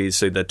 1,200 in legal fees.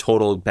 So the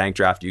total bank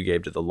draft you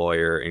gave to the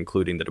lawyer,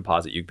 including the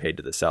deposit you paid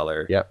to the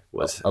seller,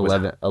 was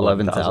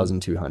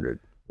 11,200.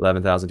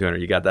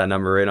 11,200. You got that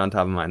number right on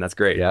top of mine. That's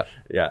great.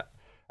 Yeah.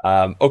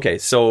 Okay,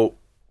 so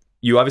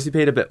you obviously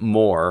paid a bit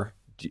more.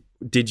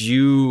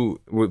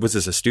 Was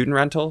this a student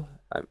rental?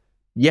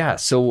 Yeah.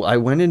 So I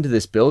went into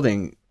this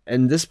building,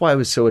 and this is why I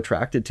was so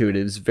attracted to it.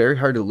 It was very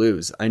hard to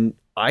lose.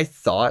 I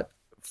thought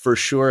for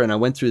sure, and I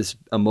went through this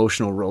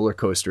emotional roller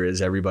coaster,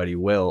 as everybody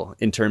will,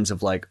 in terms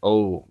of like,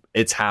 oh,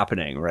 it's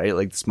happening, right?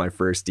 Like, this is my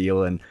first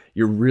deal, and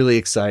you're really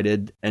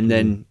excited, and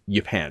then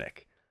you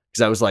panic.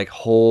 Because I was like,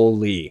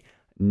 holy,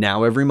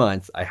 now every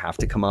month I have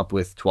to come up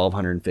with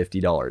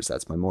 $1,250.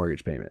 That's my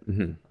mortgage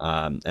payment.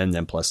 And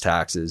then plus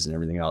taxes and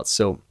everything else.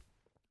 So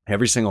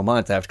every single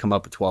month I have to come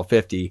up with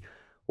 $1,250.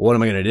 What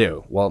am I going to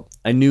do? Well,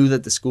 I knew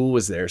that the school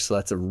was there, so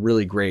that's a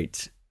really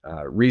great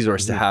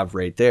resource to have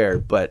right there.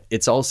 But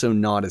it's also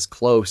not as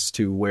close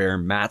to where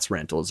Matt's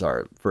rentals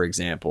are, for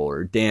example,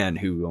 or Dan,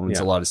 who owns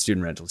a lot of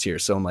student rentals here.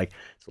 So I'm like,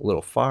 it's a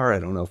little far. I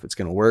don't know if it's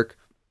going to work.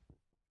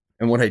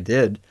 And what I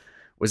did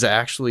was I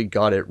actually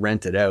got it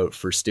rented out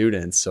for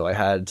students. So I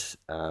had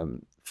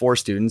 4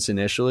 students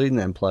initially, and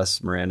then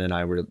plus Miranda and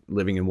I were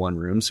living in one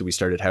room. So we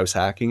started house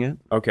hacking it.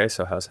 Okay,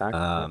 so house hack.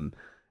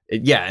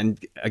 And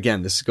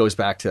again, this goes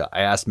back to,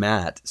 I asked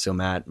Matt. So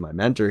Matt, my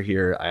mentor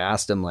here, I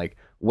asked him, like,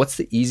 what's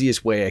the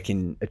easiest way I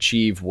can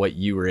achieve what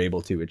you were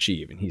able to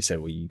achieve? And he said,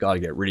 well, you got to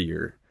get rid of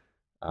your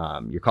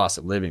cost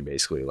of living,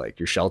 basically, like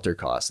your shelter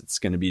costs. It's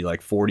going to be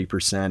like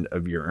 40%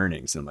 of your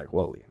earnings. And I'm like,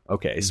 whoa,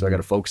 okay, so I got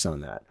to focus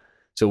on that.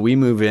 So we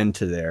move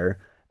into there,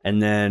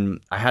 and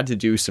then I had to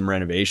do some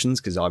renovations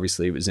because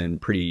obviously it was in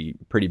pretty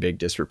big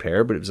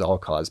disrepair, but it was all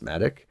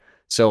cosmetic.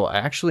 So I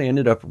actually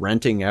ended up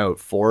renting out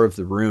 4 of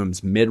the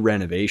rooms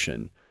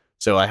mid-renovation.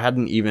 So I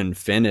hadn't even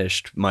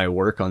finished my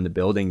work on the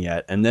building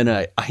yet. And then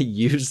I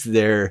used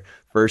their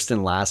first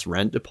and last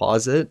rent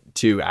deposit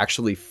to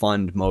actually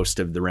fund most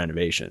of the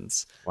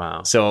renovations.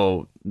 Wow.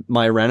 So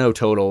my reno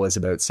total was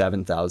about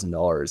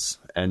 $7,000.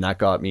 And that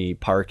got me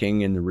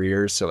parking in the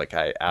rear. So like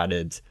I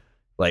added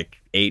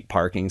like 8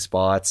 parking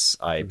spots.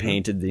 I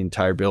painted the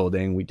entire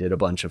building. We did a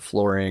bunch of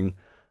flooring.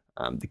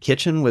 The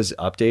kitchen was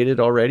updated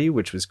already,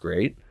 which was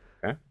great.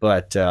 Okay.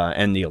 But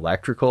and the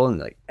electrical and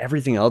like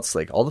everything else,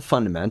 like all the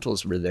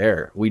fundamentals were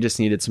there. We just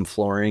needed some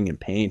flooring and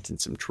paint and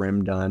some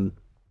trim done.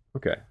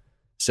 Okay.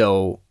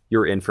 So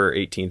you're in for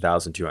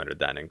 18,200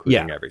 then,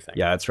 including everything.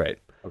 Yeah, that's right.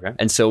 Okay.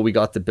 And so we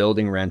got the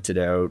building rented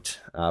out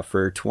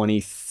for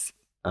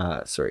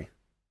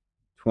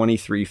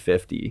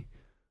 $2,350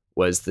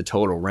 was the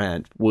total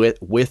rent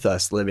with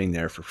us living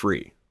there for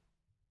free.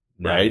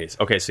 Nice. Right.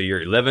 Okay, so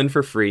you're living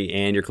for free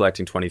and you're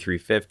collecting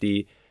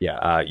 $2,350.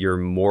 Yeah. Your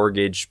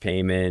mortgage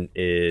payment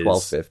is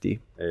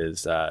 $1,250.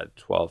 Is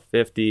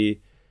 $1,250.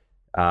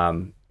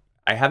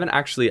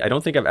 I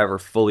don't think I've ever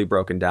fully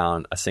broken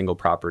down a single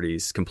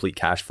property's complete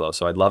cash flow.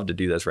 So I'd love to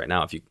do this right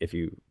now if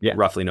you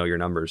roughly know your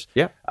numbers.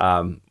 Yeah.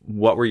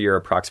 What were your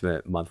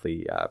approximate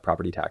monthly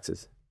property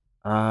taxes?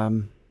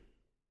 Or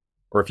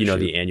if you know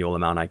the annual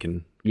amount, I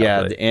can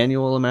calculate. The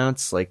annual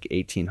amount's like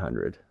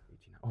 $1,800.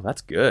 Oh,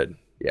 that's good.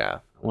 Yeah.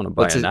 I want to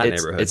buy in that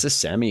neighborhood. It's a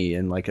semi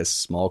in like a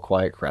small,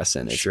 quiet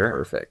crescent. It's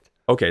perfect.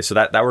 Okay, so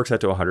that works out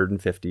to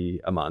 $150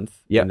 a month.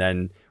 Yeah. And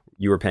then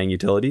you were paying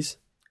utilities?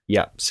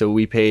 Yeah. So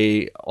we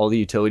pay, all the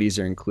utilities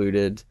are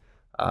included.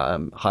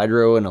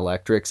 Hydro and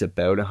electric's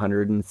about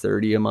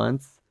 $130 a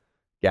month.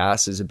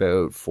 Gas is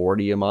about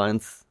 $40 a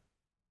month.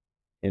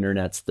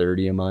 Internet's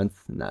 $30 a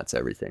month, and that's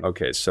everything.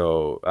 Okay,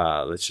 so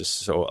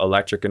so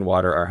electric and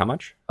water are how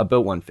much?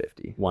 About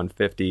 $150.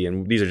 $150,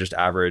 and these are just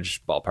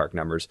average ballpark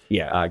numbers.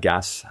 Yeah.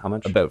 Gas, how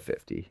much? About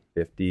 $50.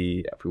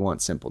 $50. Yeah, if we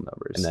want simple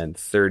numbers. And then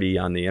 $30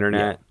 on the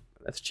internet. Yeah.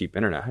 That's cheap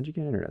internet. How'd you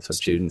get internet? So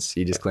students,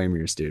 you just claim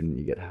you're a student,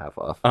 you get half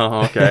off.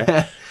 Oh,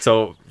 okay.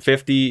 So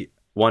 50,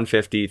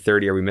 150,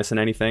 30. Are we missing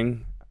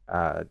anything?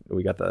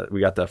 We got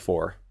the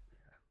 4.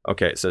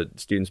 Okay, so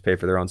students pay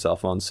for their own cell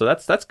phones. So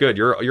that's good.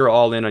 You're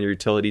all in on your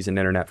utilities and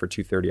internet for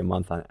 $230 a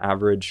month on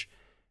average.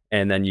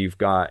 And then you've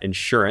got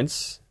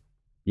insurance.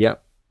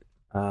 Yep.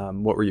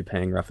 What were you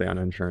paying roughly on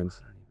insurance?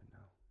 I don't even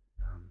know.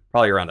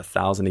 Probably around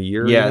 $1,000 a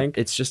year, yeah, I think.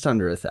 It's just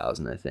under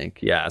 $1,000, I think.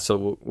 Yeah,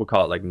 so we'll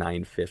call it like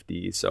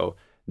 $950. So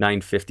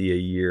 $950 a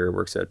year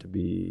works out to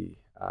be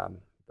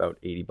about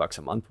 $80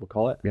 a month, we'll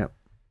call it. Yeah.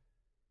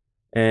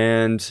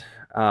 And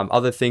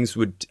other things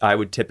I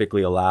would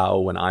typically allow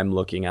when I'm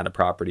looking at a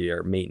property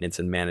are maintenance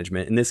and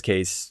management. In this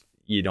case,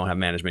 you don't have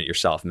management, you're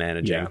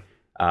self-managing.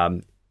 Yeah.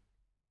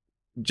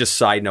 Just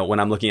side note, when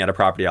I'm looking at a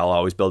property, I'll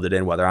always build it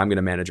in whether I'm going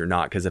to manage or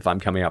not, because if I'm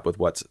coming up with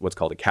what's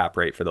called a cap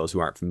rate, for those who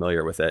aren't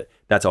familiar with it,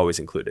 that's always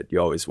included.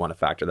 You always want to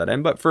factor that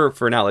in. But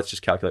for now, let's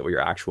just calculate what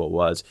your actual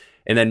was.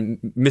 And then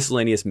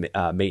miscellaneous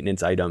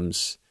maintenance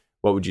items,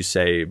 what would you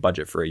say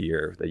budget for a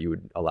year that you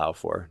would allow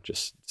for?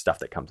 Just stuff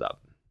that comes up.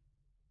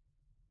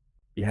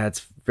 Yeah,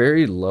 it's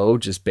very low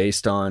just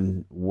based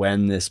on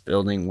when this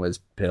building was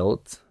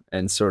built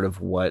and sort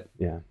of what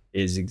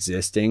is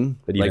existing,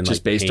 But like even, just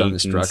like, based on the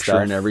paint and structure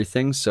and stuff?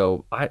 everything.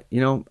 So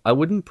I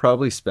wouldn't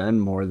probably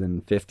spend more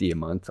than 50 a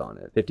month on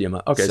it. 50 a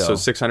month. Okay, so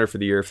 600 for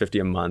the year, 50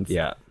 a month.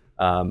 Yeah.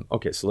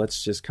 Okay, so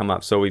let's just come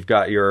up. So we've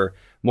got your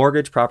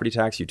mortgage, property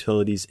tax,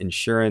 utilities,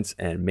 insurance,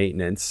 and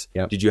maintenance.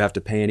 Yep. Did you have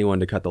to pay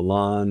anyone to cut the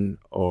lawn,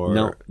 or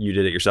No. you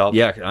did it yourself?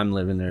 Yeah, I'm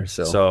living there,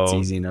 so it's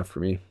easy enough for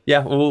me.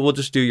 Yeah, we'll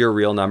just do your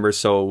real numbers.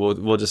 So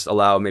we'll just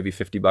allow maybe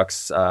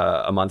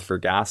 $50 a month for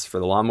gas for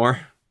the lawnmower,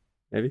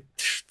 maybe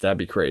That'd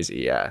be crazy.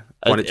 Yeah,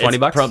 20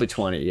 bucks? Probably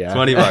 20. Yeah,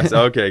 $20.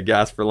 Okay,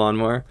 gas for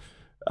lawnmower,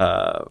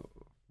 for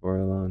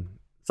the lawn.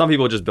 Some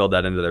people just build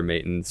that into their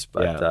maintenance,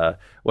 but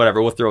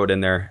whatever. We'll throw it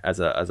in there as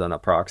an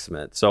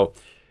approximate. So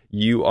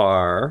you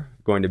are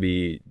going to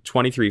be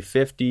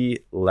 $2,350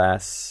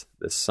 less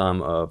the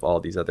sum of all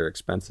these other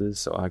expenses.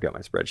 So I got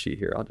my spreadsheet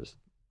here. I'll just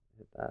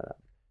hit that up.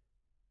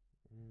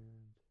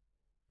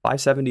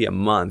 $570 a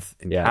month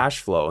in cash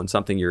flow, and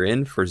something you're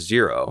in for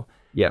zero.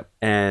 Yeah,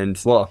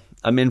 and well,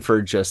 I'm in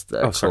for just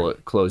the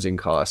closing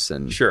costs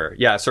and sure.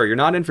 Yeah, sorry, you're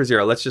not in for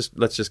zero. Let's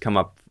just come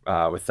up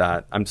with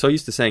that. I'm so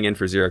used to saying in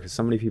for zero because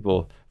so many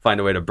people find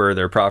a way to burr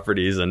their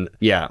properties and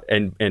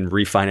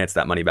refinance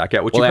that money back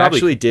out. Which you probably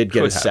actually did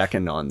get a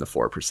second on the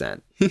 4%.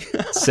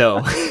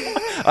 So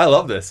I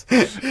love this.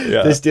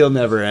 Yeah. This deal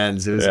never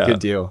ends. It was a good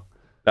deal.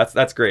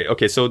 That's great.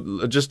 Okay,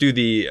 so just do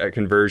the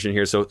conversion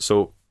here.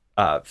 So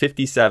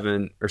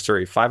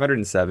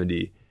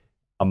 570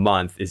 a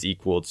month is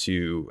equal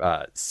to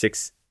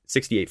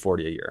 $68.40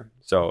 a year.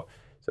 So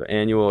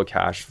annual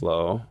cash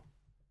flow,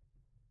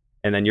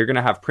 and then you're going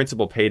to have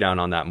principal pay down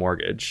on that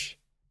mortgage.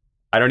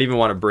 I don't even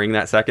want to bring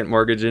that second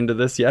mortgage into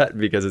this yet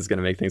because it's going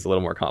to make things a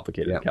little more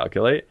complicated to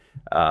calculate.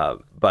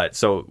 But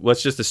so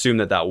let's just assume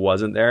that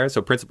wasn't there.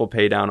 So principal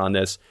pay down on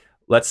this,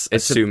 let's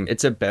assume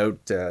it's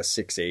about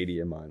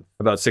 $680 a month.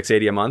 About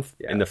 $680 a month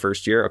in the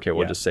first year. Okay,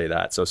 we'll just say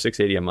that. So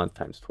 $680 a month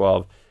times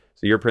 12.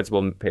 So your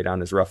principal pay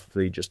down is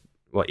roughly just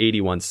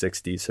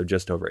 $8,160, so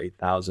just over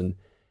 $8,000.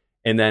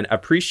 And then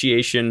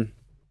appreciation,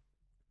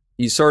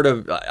 you sort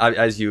of,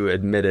 as you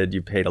admitted,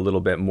 you paid a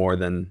little bit more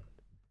than.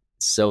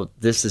 So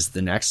this is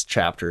the next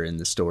chapter in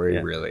the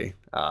story, really.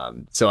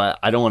 So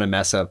I don't want to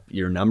mess up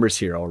your numbers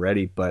here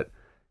already, but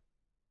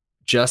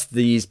just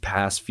these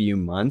past few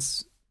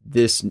months,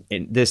 this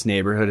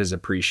neighborhood has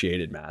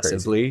appreciated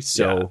massively. Crazy.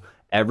 So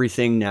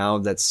everything now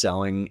that's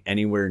selling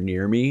anywhere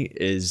near me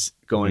is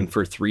going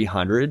for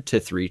 $300 to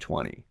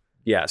 $320.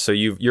 Yeah, so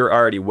you're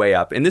already way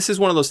up. And this is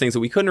one of those things that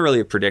we couldn't really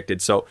have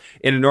predicted. So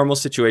in a normal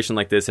situation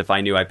like this, if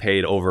I knew I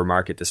paid over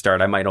market to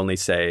start, I might only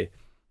say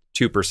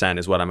 2%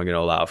 is what I'm going to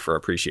allow for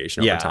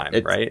appreciation over time,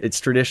 right?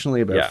 It's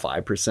traditionally about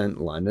 5% in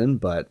London,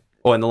 but...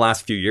 Oh, in the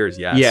last few years,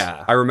 yes.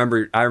 Yeah. I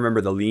remember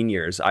the lean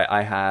years.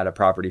 I had a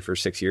property for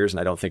 6 years, and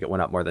I don't think it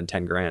went up more than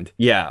 10 grand.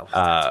 Yeah,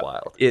 that's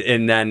wild.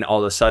 And then all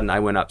of a sudden I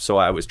went up, so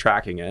I was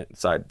tracking it.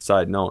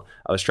 Side note,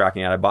 I was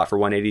tracking it. I bought for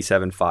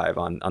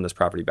 187.5 on this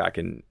property back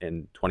in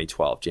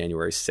 2012,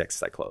 January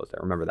 6th I closed.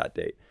 I remember that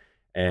date.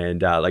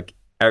 And like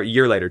a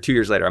year later, 2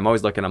 years later, I'm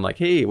always looking, I'm like,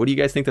 hey, what do you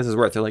guys think this is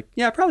worth? They're like,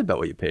 yeah, probably about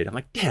what you paid. I'm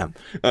like, damn.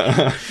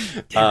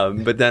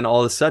 But then all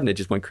of a sudden it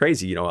just went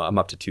crazy. You know, I'm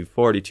up to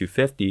 240,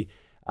 250.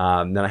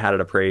 Then I had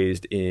it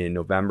appraised in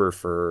November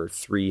for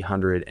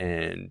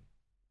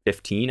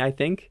 315, I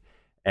think.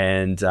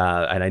 And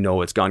I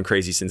know it's gone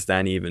crazy since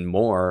then, even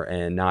more.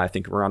 And now I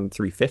think we're on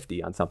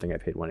 350 on something I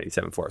paid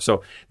 187 for.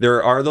 So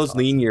there are those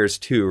lean years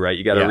too, right?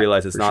 You got to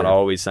realize it's not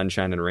always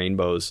sunshine and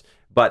rainbows,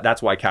 but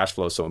that's why cash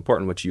flow is so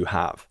important, which you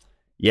have.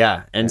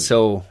 Yeah. And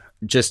so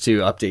just to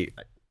update,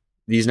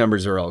 these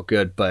numbers are all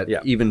good, but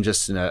even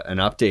just an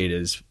update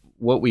is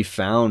what we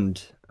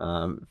found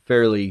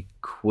fairly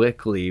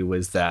quickly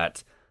was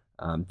that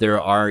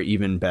there are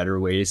even better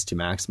ways to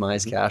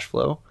maximize cash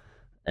flow.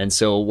 And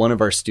so one of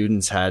our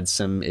students had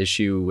some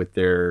issue with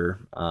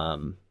their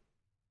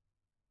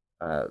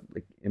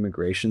like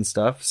immigration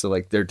stuff. So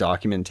like their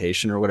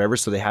documentation or whatever.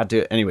 So they had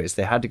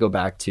to go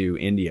back to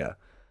India.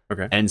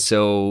 Okay. And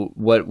so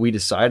what we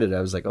decided, I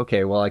was like,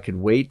 okay, well, I could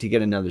wait to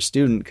get another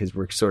student because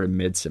we're sort of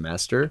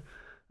mid-semester.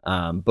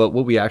 But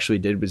what we actually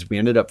did was we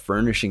ended up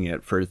furnishing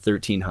it for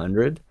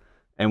 $1,300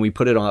 and we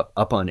put it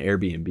up on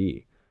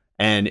Airbnb.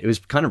 And it was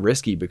kind of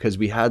risky because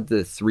we had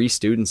the 3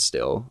 students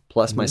still,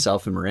 plus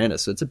myself and Miranda.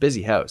 So it's a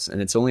busy house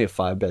and it's only a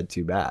 5-bed,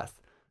 2-bath.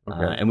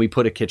 Okay. And we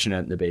put a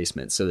kitchenette in the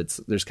basement. So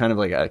there's kind of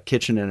like a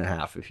kitchen and a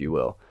half, if you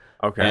will.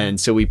 Okay. And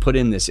so we put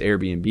in this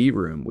Airbnb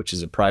room, which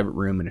is a private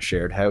room in a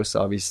shared house,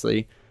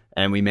 obviously.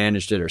 And we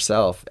managed it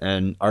ourselves.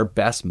 And our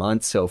best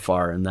month so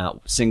far in that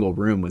single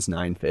room was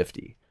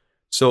 $950.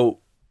 So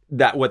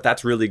what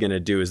that's really going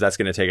to do is that's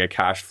going to take a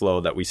cash flow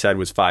that we said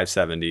was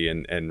 570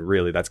 and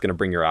really that's going to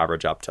bring your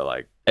average up to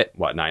like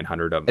what,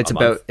 900 a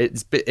month?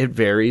 It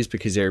varies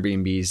because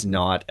Airbnb is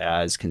not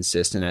as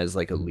consistent as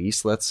like a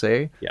lease, let's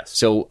say. Yes.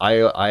 So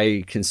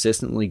I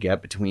consistently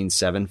get between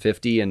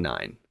 750 and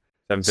 9.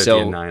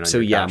 750 and 9 on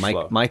your cash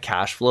flow. My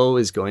cash flow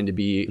is going to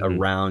be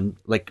around,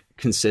 like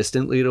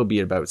consistently it'll be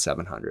about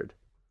 700.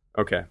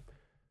 Okay.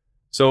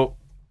 So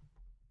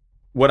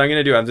what I'm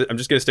going to do, I'm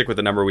just going to stick with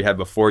the number we had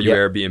before you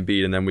Yep.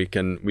 Airbnb, and then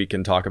we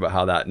can talk about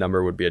how that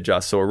number would be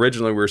adjusted. So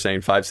originally we were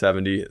saying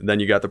 570. Then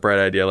you got the bright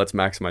idea. Let's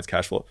maximize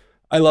cash flow.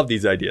 I love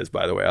these ideas,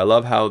 by the way. I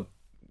love how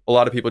a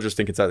lot of people just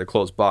think it's either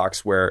closed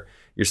box where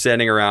you're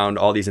standing around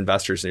all these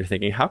investors and you're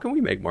thinking, how can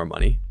we make more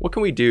money? What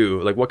can we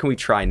do? Like, what can we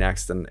try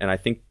next? And I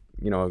think,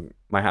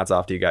 my hat's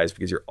off to you guys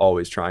because you're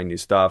always trying new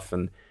stuff.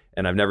 And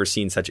I've never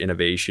seen such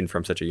innovation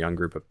from such a young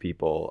group of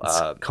people.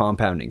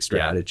 Compounding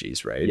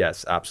strategies, right?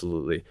 Yes,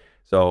 absolutely.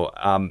 So,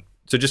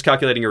 so just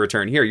calculating your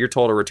return here, your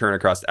total return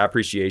across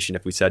appreciation,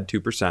 if we said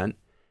 2%,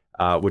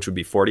 which would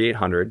be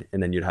 4,800,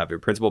 and then you'd have your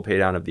principal pay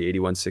down of the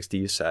 8,160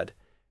 you said,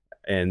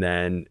 and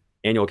then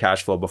annual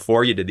cash flow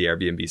before you did the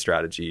Airbnb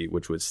strategy,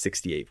 which was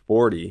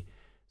 6,840.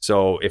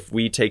 So if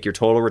we take your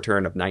total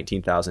return of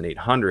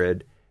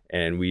 19,800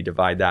 and we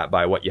divide that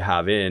by what you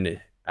have in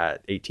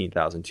at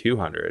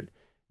 18,200,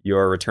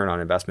 your return on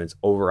investment's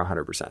over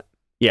 100%.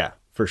 Yeah,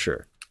 for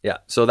sure. Yeah.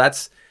 So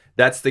that's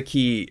the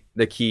key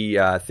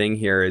thing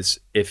here is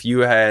if you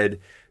had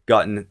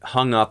gotten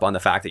hung up on the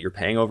fact that you're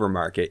paying over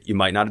market, you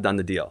might not have done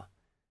the deal.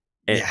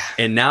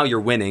 And now you're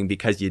winning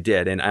because you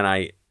did. And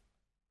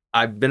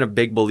I've been a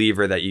big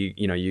believer that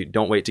you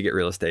don't wait to get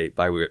real estate,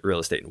 buy real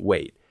estate and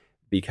wait,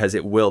 because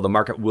the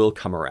market will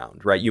come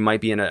around, right? You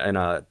might be in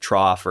a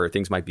trough or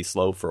things might be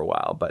slow for a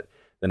while, but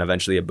then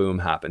eventually a boom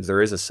happens.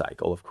 There is a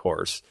cycle, of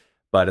course,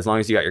 but as long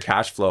as you got your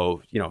cash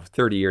flow,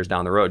 30 years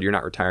down the road, you're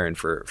not retiring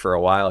for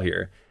a while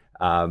here.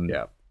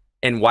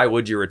 And why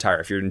would you retire?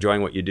 If you're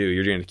enjoying what you do,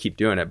 you're going to keep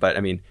doing it. But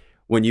I mean,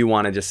 when you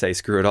want to just say,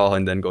 screw it all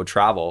and then go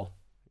travel,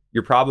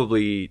 you're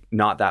probably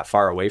not that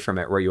far away from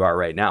it where you are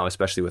right now,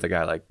 especially with a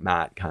guy like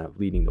Matt kind of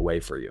leading the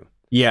way for you.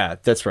 Yeah,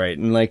 that's right.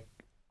 And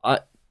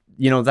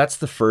that's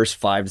the first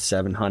 500 to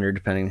 700,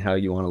 depending on how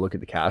you want to look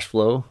at the cash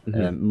flow.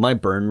 Mm-hmm. My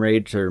burn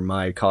rate or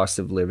my cost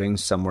of living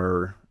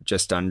somewhere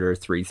just under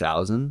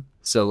 3,000.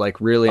 So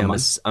like really,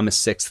 I'm a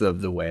sixth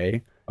of the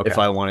way. Okay. If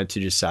I wanted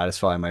to just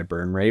satisfy my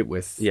burn rate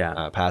with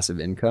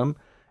passive income.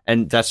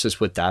 And that's just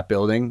with that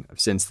building. I've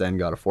since then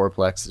got a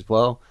fourplex as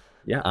well.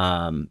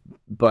 Yeah.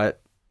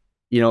 But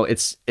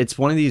it's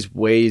one of these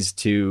ways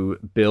to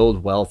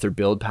build wealth or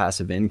build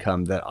passive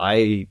income that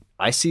I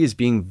see as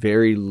being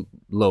very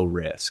low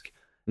risk.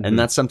 Mm-hmm. And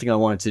that's something I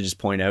wanted to just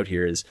point out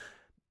here is,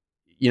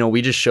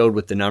 we just showed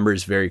with the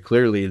numbers very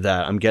clearly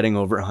that I'm getting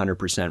over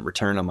 100%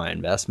 return on my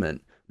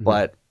investment. Mm-hmm.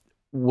 But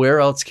where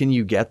else can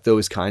you get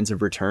those kinds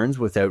of returns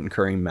without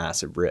incurring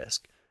massive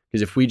risk?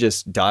 Because if we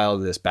just dial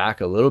this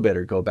back a little bit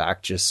or go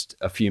back just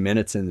a few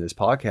minutes in this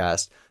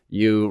podcast,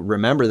 you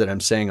remember that I'm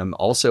saying I'm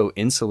also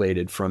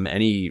insulated from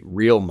any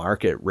real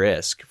market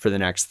risk for the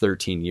next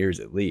 13 years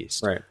at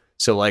least. Right.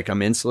 So like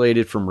I'm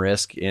insulated from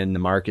risk in the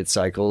market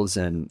cycles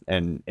and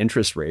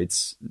interest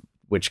rates,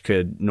 which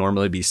could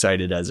normally be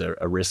cited as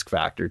a risk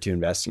factor to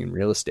investing in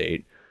real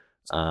estate.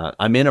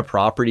 I'm in a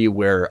property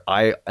where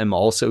I am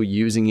also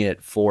using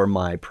it for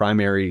my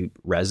primary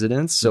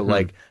residence. So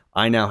like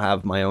I now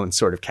have my own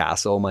sort of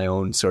castle, my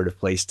own sort of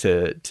place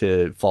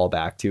to fall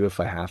back to if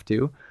I have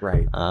to.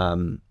 Right.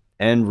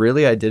 And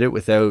really I did it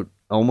without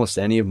almost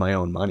any of my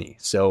own money.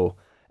 So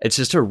it's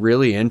just a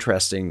really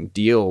interesting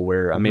deal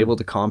where I'm able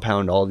to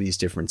compound all these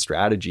different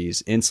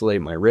strategies,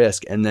 insulate my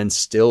risk, and then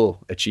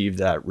still achieve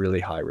that really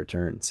high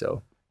return.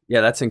 So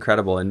yeah, that's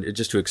incredible. And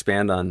just to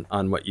expand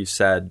on what you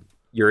said,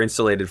 you're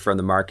insulated from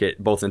the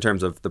market, both in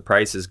terms of the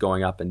prices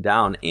going up and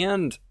down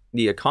and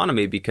the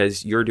economy,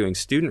 because you're doing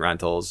student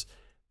rentals.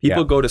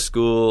 People go to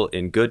school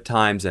in good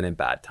times and in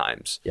bad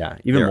times. Yeah,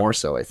 even more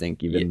so, I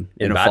think, even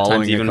in a bad following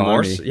times, even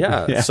economy. more.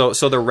 Yeah. So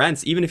the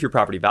rents, even if your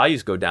property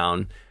values go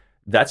down,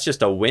 that's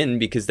just a win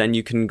because then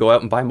you can go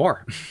out and buy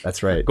more.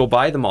 That's right. Go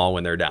buy them all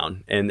when they're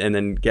down and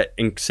then get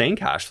insane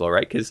cash flow,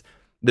 right? Because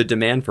the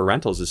demand for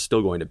rentals is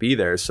still going to be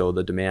there. So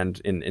the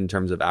demand in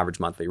terms of average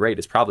monthly rate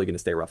is probably going to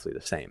stay roughly the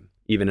same,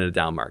 even in a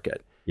down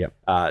market. Yep.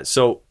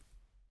 So,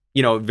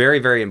 very,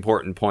 very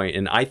important point.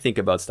 And I think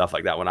about stuff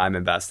like that when I'm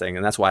investing.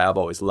 And that's why I've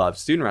always loved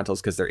student rentals,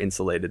 because they're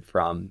insulated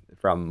from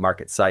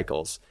market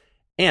cycles.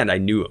 And I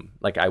knew them.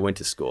 Like I went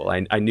to school.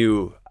 I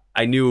knew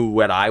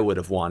what I would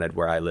have wanted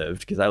where I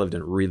lived, because I lived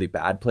in really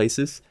bad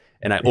places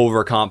and I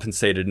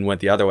overcompensated and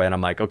went the other way. And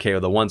I'm like, okay,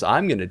 well, the ones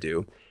I'm going to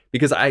do,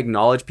 because I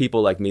acknowledge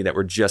people like me that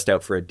were just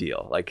out for a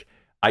deal. Like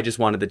I just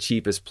wanted the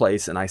cheapest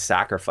place and I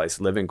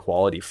sacrificed living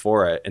quality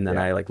for it. And then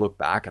I look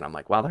back and I'm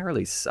like, wow, that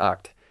really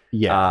sucked.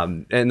 Yeah.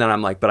 And then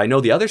I'm like, but I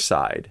know the other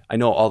side. I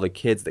know all the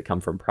kids that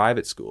come from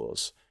private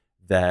schools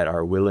that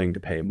are willing to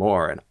pay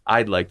more, and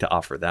I'd like to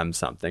offer them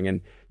something.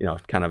 And,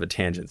 kind of a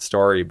tangent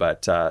story,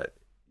 but,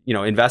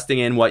 investing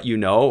in what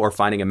or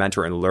finding a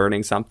mentor and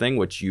learning something,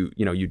 which you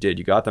did.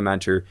 You got the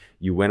mentor,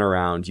 you went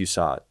around, you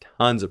saw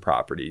tons of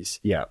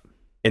properties. Yeah.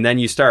 And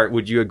then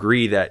would you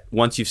agree that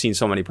once you've seen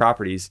so many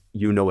properties,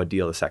 a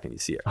deal the second you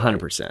see it? Right?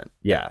 100%.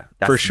 Yeah,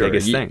 that's for the sure.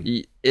 biggest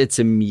thing. It's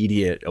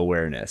immediate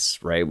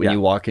awareness, right? When you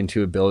walk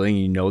into a building,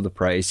 you know the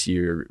price,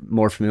 you're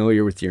more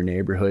familiar with your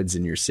neighborhoods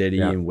and your city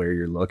and where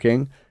you're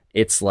looking.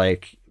 It's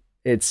like,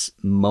 it's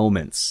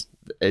moments.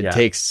 It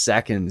takes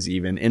seconds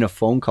even in a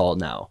phone call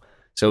now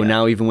So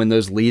now even when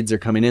those leads are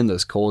coming in,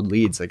 those cold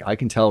leads, like I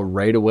can tell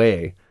right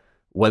away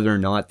whether or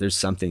not there's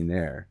something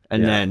there.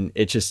 And then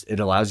it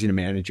allows you to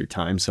manage your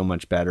time so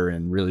much better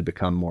and really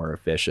become more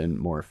efficient,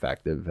 more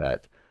effective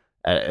at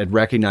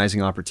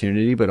recognizing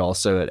opportunity, but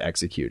also at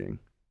executing.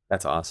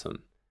 That's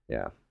awesome.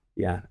 Yeah.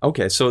 Yeah.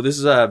 Okay. So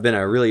this has been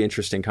a really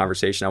interesting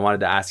conversation. I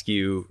wanted to ask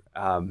you,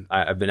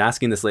 I've been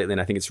asking this lately,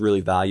 and I think it's really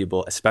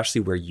valuable,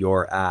 especially where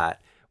you're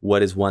at.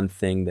 What is one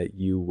thing that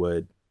you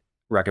would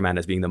recommend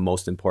as being the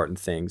most important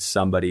thing,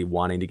 somebody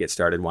wanting to get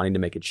started, wanting to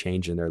make a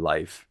change in their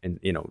life and,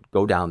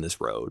 go down this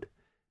road?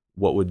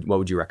 What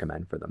would you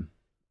recommend for them?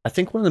 I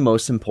think one of the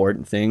most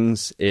important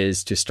things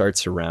is to start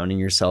surrounding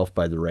yourself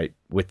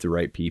with the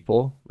right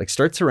people. Like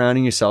start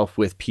surrounding yourself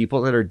with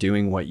people that are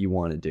doing what you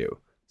want to do.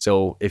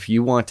 So if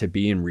you want to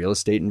be in real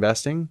estate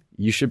investing,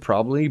 you should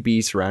probably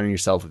be surrounding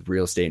yourself with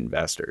real estate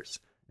investors.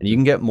 And you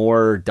can get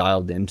more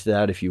dialed into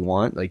that if you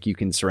want. Like you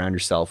can surround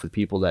yourself with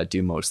people that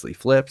do mostly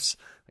flips.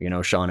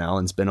 Sean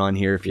Allen's been on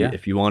here.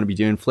 If you want to be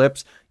doing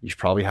flips, you should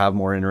probably have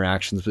more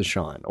interactions with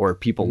Sean or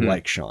people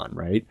like Sean,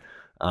 right?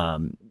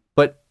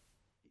 But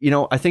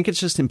I think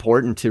it's just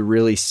important to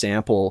really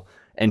sample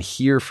and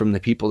hear from the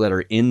people that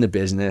are in the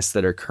business,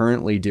 that are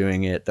currently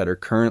doing it, that are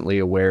currently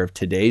aware of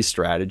today's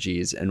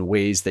strategies and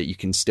ways that you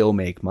can still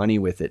make money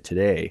with it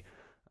today.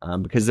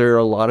 Because there are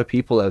a lot of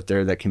people out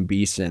there that can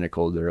be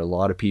cynical. There are a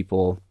lot of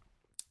people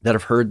that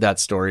have heard that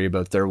story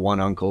about their one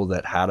uncle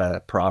that had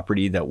a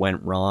property that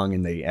went wrong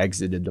and they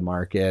exited the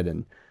market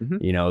and,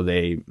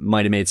 they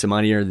might have made some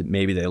money or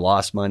maybe they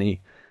lost money.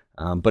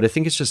 But I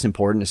think it's just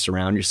important to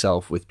surround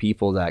yourself with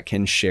people that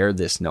can share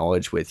this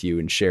knowledge with you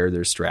and share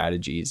their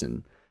strategies.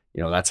 And,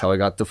 that's how I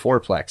got the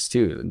fourplex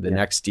too. The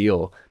next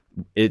deal,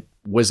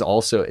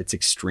 it's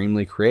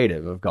extremely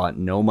creative. I've got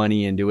no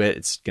money into it.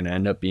 It's going to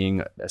end up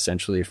being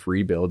essentially a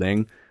free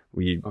building.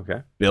 We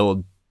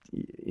build,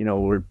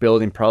 we're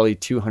building probably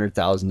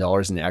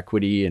 $200,000 in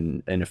equity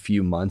in a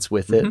few months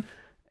with it.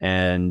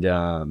 And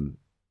a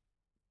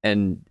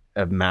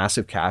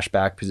massive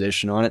cashback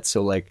position on it.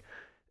 So like,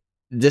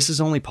 this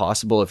is only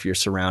possible if you're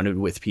surrounded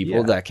with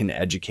people that can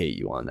educate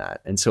you on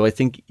that. And so I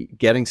think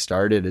getting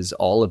started is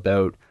all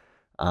about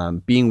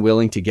being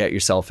willing to get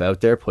yourself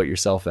out there, put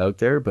yourself out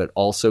there, but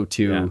also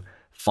to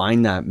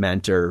find that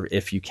mentor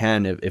if you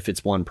can, if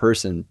it's one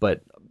person.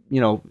 But,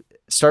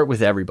 start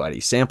with everybody,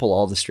 sample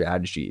all the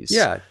strategies.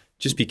 Yeah.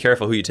 Just be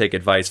careful who you take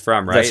advice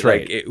from, right? That's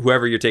right. Like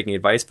whoever you're taking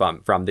advice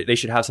from, they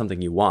should have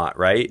something you want,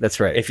 right? That's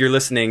right. If you're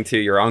listening to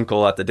your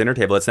uncle at the dinner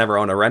table that's never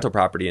owned a rental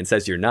property and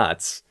says you're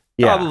nuts,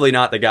 probably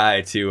not the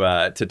guy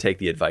to take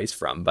the advice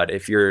from. But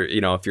if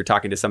you're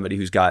talking to somebody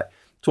who's got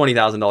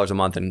 $20,000 a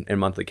month in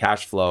monthly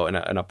cash flow and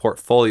a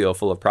portfolio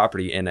full of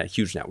property and a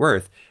huge net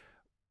worth,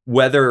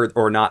 whether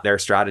or not their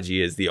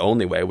strategy is the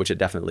only way, which it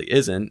definitely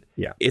isn't,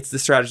 it's the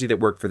strategy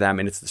that worked for them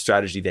and it's the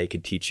strategy they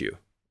could teach you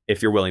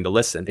if you're willing to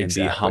listen and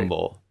be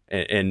humble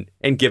and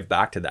give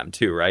back to them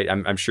too, right?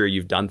 I'm sure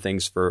you've done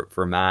things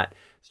for Matt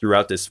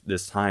throughout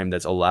this time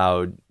that's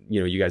allowed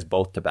you guys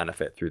both to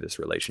benefit through this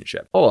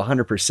relationship. Oh,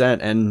 100%.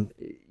 And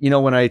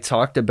when I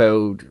talked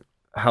about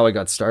how I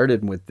got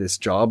started with this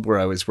job where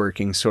I was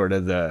working sort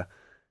of it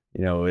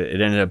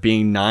ended up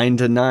being 9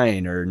 to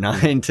 9 or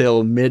 9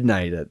 till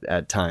midnight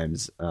at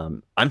times.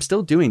 I'm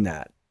still doing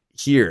that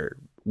here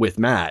with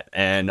Matt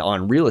and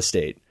on real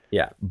estate.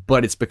 Yeah.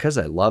 But it's because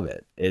I love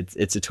it.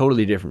 It's a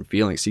totally different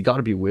feeling. So you got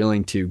to be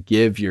willing to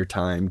give your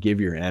time, give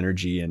your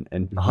energy and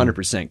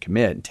 100%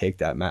 commit and take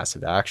that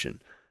massive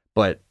action.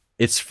 But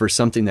it's for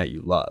something that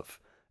you love.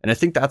 And I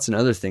think that's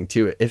another thing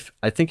too. If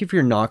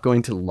you're not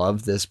going to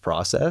love this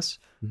process,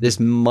 this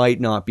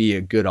might not be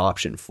a good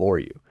option for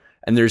you.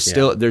 And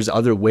there's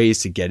other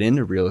ways to get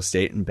into real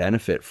estate and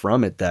benefit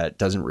from it that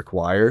doesn't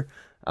require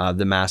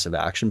the massive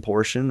action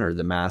portion or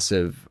the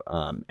massive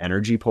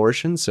energy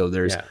portion. So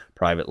there's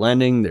private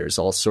lending. There's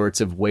all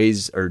sorts of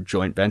ways or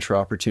joint venture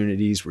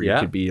opportunities where you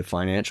could be a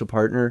financial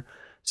partner.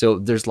 So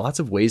there's lots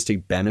of ways to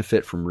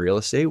benefit from real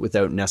estate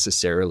without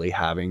necessarily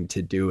having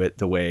to do it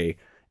the way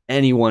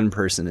any one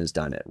person has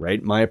done it,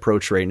 right? My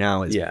approach right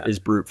now is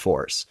brute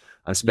force.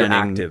 I'm spending...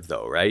 You're active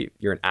though, right?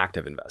 You're an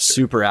active investor.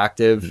 Super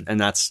active. And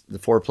that's the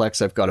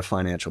fourplex I've got a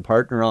financial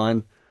partner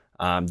on.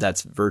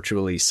 That's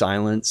virtually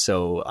silent.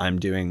 So I'm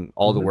doing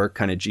all the work,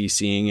 kind of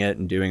GCing it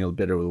and doing a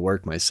bit of the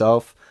work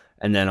myself.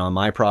 And then on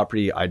my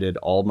property, I did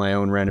all my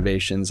own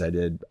renovations. I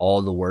did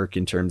all the work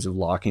in terms of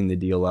locking the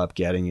deal up,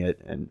 getting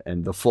it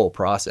and the full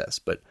process.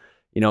 But,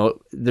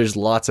 there's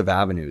lots of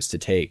avenues to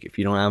take. If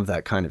you don't have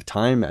that kind of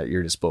time at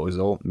your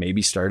disposal,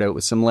 maybe start out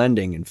with some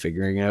lending and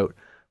figuring out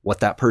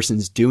what that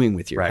person's doing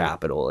with your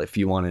capital. If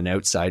you want an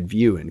outside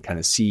view and kind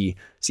of see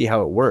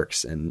how it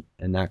works and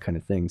that kind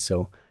of thing.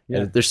 So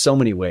there's so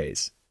many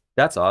ways.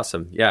 That's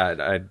awesome. Yeah.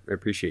 I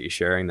appreciate you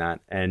sharing that.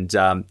 And,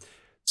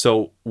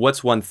 so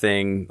what's one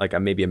thing, like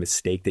maybe a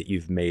mistake that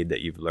you've made that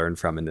you've learned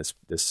from in this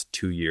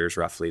 2 years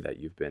roughly that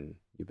you've been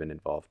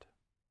involved?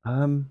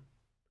 I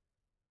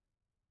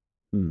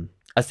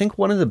think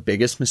one of the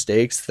biggest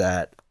mistakes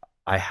that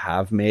I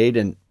have made,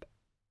 and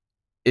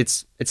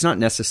it's not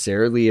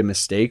necessarily a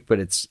mistake, but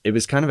it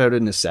was kind of out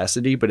of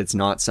necessity, but it's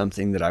not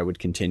something that I would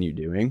continue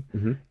doing,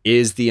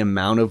 is the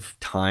amount of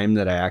time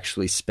that I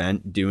actually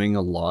spent doing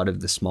a lot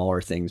of the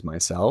smaller things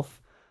myself.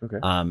 Okay.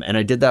 And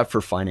I did that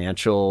for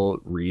financial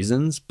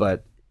reasons,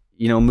 but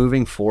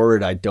moving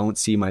forward, I don't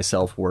see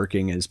myself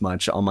working as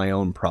much on my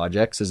own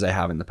projects as I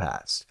have in the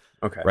past.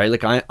 Okay. Right.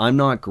 Like I'm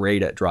not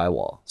great at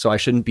drywall, so I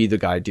shouldn't be the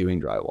guy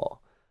doing drywall.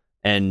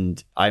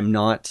 And I'm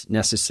not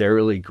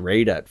necessarily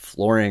great at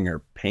flooring or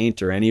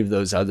paint or any of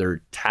those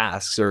other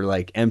tasks, or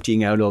like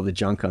emptying out all the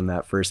junk on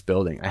that first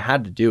building. I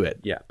had to do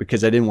it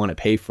because I didn't want to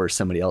pay for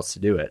somebody else to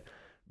do it.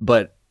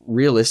 But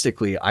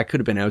realistically, I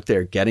could have been out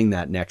there getting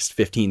that next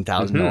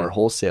 $15,000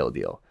 wholesale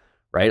deal,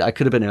 right? I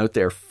could have been out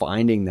there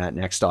finding that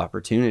next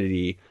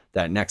opportunity,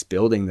 that next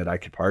building that I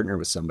could partner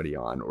with somebody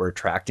on, or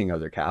attracting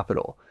other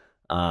capital.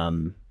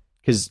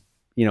 Because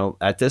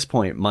at this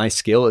point, my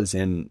skill is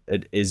in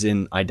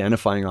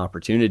identifying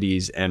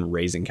opportunities and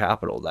raising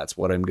capital. That's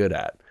what I'm good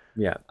at.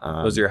 Yeah.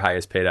 Those are your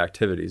highest paid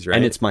activities, right?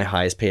 And it's my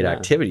highest paid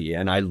activity,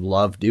 and I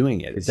love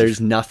doing it.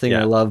 There's nothing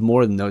I love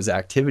more than those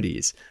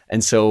activities.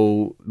 And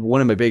so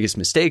one of my biggest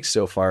mistakes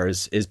so far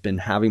has been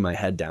having my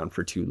head down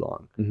for too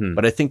long.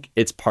 But I think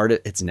it's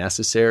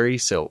necessary.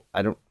 So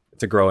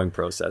it's a growing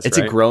process. It's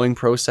a growing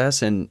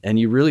process, and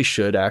you really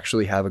should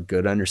actually have a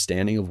good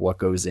understanding of what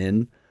goes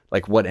in,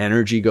 like what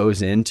energy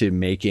goes into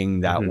making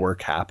that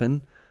work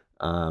happen.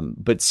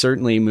 But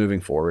certainly moving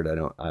forward,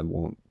 I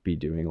won't be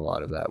doing a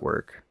lot of that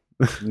work.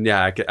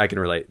 Yeah, I can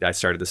relate. I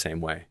started the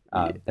same way.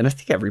 And I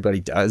think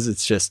everybody does.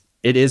 It's just,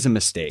 it is a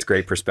mistake. It's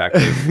great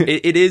perspective.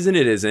 It is and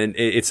it isn't.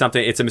 It's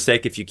a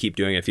mistake if you keep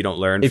doing it, if you don't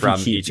learn from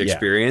each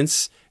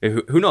experience.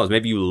 Who knows?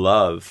 Maybe you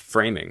love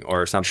framing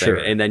or something,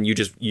 and then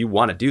you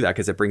want to do that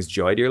because it brings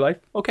joy to your life.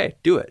 Okay,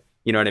 do it.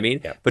 You know what I mean?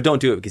 Yeah. But don't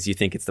do it because you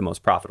think it's the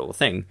most profitable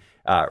thing.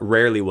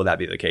 Rarely will that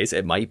be the case.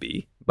 It might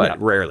be, but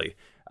rarely.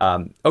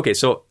 Okay,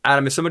 so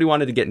Adam, if somebody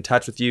wanted to get in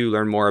touch with you,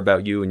 learn more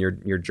about you and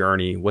your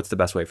journey, what's the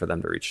best way for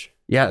them to reach?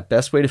 Yeah,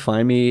 best way to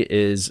find me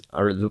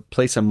or the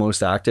place I'm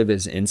most active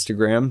is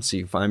Instagram. So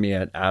you can find me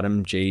at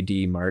Adam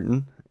JD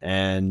Martin.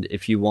 And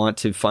if you want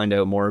to find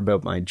out more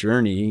about my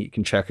journey, you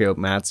can check out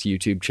Matt's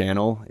YouTube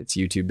channel. It's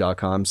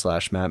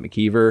youtube.com/Matt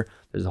McKeever.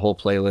 There's a whole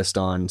playlist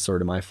on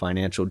sort of my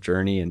financial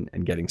journey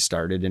and getting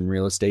started in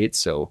real estate.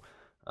 So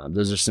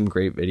those are some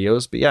great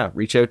videos. But yeah,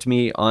 reach out to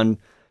me on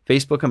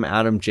Facebook. I'm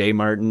Adam J.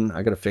 Martin.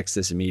 I got to fix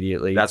this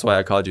immediately. That's why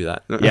I called you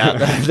that. Yeah,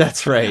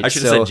 that's right. I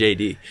should have said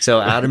JD. So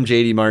Adam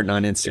JD Martin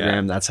on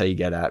Instagram. That's how you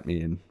get at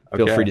me. And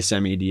feel free to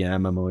send me a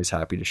DM. I'm always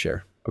happy to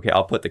share. Okay,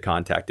 I'll put the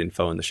contact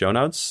info in the show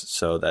notes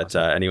so that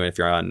anyway, if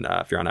you're on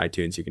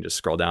iTunes, you can just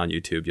scroll down.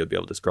 YouTube, you'll be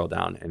able to scroll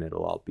down and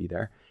it'll all be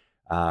there.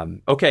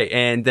 Okay,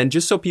 and then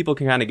just so people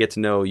can kind of get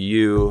to know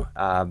you,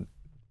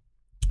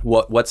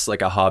 what's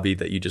like a hobby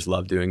that you just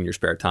love doing in your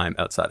spare time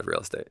outside of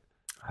real estate?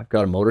 I've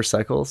got a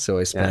motorcycle, so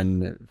I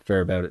spend a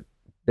fair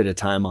bit of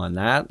time on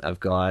that. I've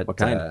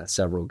got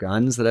several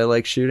guns that I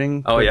like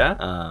shooting. Oh yeah?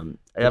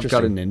 I've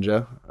got a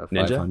Ninja, a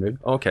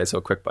 500. Okay, so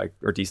a quick bike,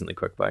 or decently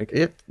quick bike.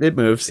 It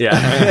moves.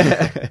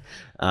 Yeah.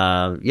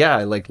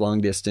 I like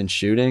long distance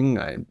shooting.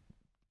 I'm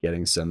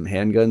getting some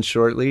handguns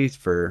shortly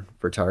for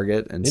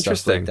Target and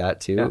stuff like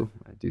that too.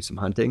 Yeah. I do some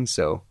hunting,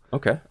 so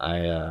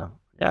I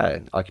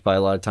occupy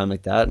a lot of time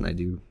like that, and I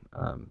do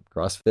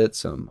CrossFit,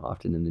 so I'm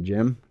often in the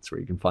gym. That's where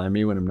you can find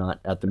me when I'm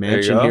not at the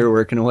mansion here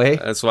working away.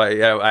 That's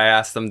why I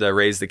asked them to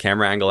raise the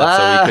camera angle up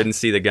so we couldn't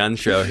see the gun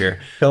show here.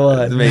 Come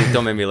on.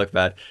 Don't make me look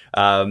bad.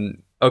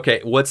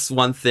 Okay, what's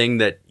one thing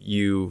that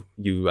you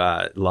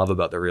love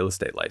about the real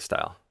estate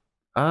lifestyle?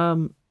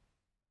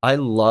 I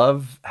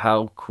love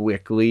how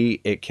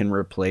quickly it can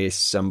replace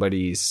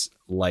somebody's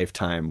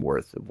lifetime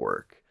worth of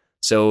work.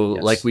 So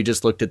like we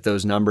just looked at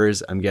those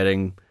numbers, I'm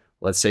getting,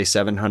 let's say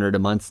 $700 a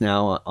month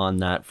now on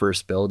that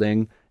first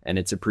building, and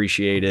it's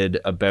appreciated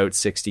about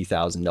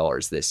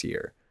 $60,000 this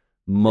year.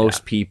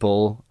 Most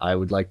people, I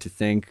would like to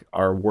think,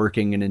 are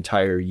working an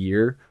entire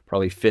year,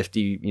 probably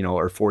 50,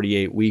 or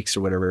 48 weeks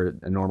or whatever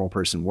a normal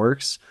person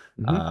works,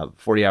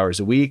 40 hours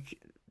a week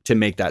to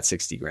make that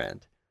 60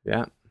 grand.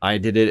 Yeah. I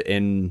did it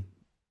in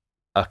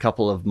a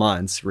couple of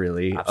months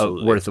really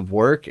worth of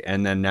work,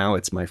 and then now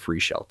it's my free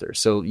shelter.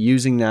 So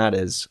using that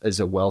as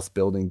a wealth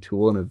building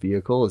tool and a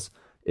vehicle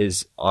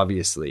is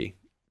obviously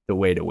the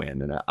way to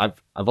win. And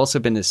I've also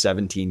been to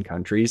 17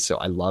 countries, so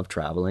I love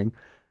traveling.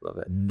 Love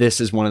it.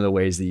 This is one of the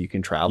ways that you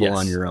can travel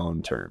on your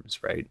own terms,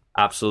 right?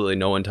 Absolutely.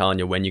 No one telling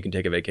you when you can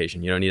take a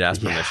vacation. You don't need to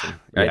ask permission.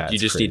 Right? Yeah, you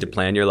just need to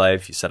plan your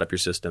life. You set up your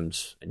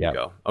systems and you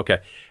go. Okay.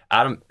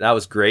 Adam, that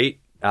was great.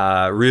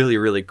 Really,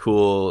 really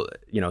cool,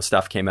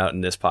 stuff came out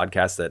in this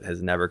podcast that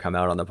has never come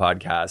out on the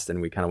podcast.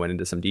 And we kind of went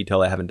into some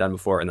detail I haven't done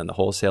before. And then the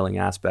wholesaling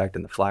aspect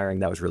and the flyering,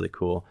 that was really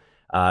cool.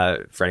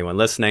 For anyone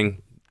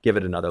listening, give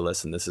it another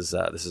listen. This is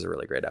a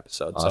really great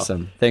episode.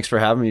 Awesome. So, thanks for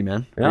having me,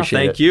 man.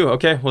 Thank you.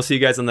 Okay. We'll see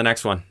you guys on the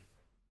next one.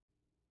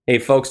 Hey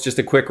folks, just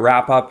a quick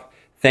wrap up.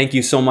 Thank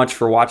you so much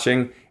for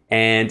watching.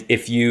 And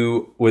if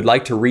you would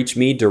like to reach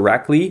me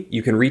directly,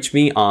 you can reach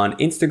me on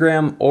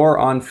Instagram or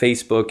on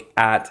Facebook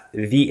at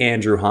The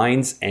Andrew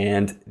Hines.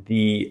 And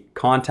the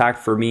contact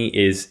for me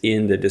is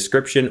in the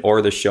description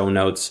or the show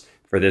notes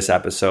for this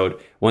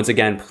episode. Once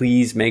again,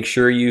 please make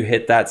sure you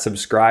hit that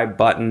subscribe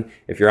button.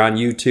 If you're on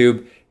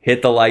YouTube,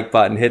 hit the like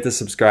button, hit the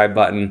subscribe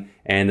button,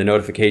 and the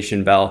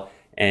notification bell.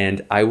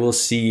 And I will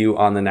see you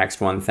on the next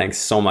one. Thanks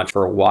so much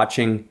for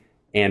watching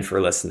and for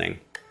listening.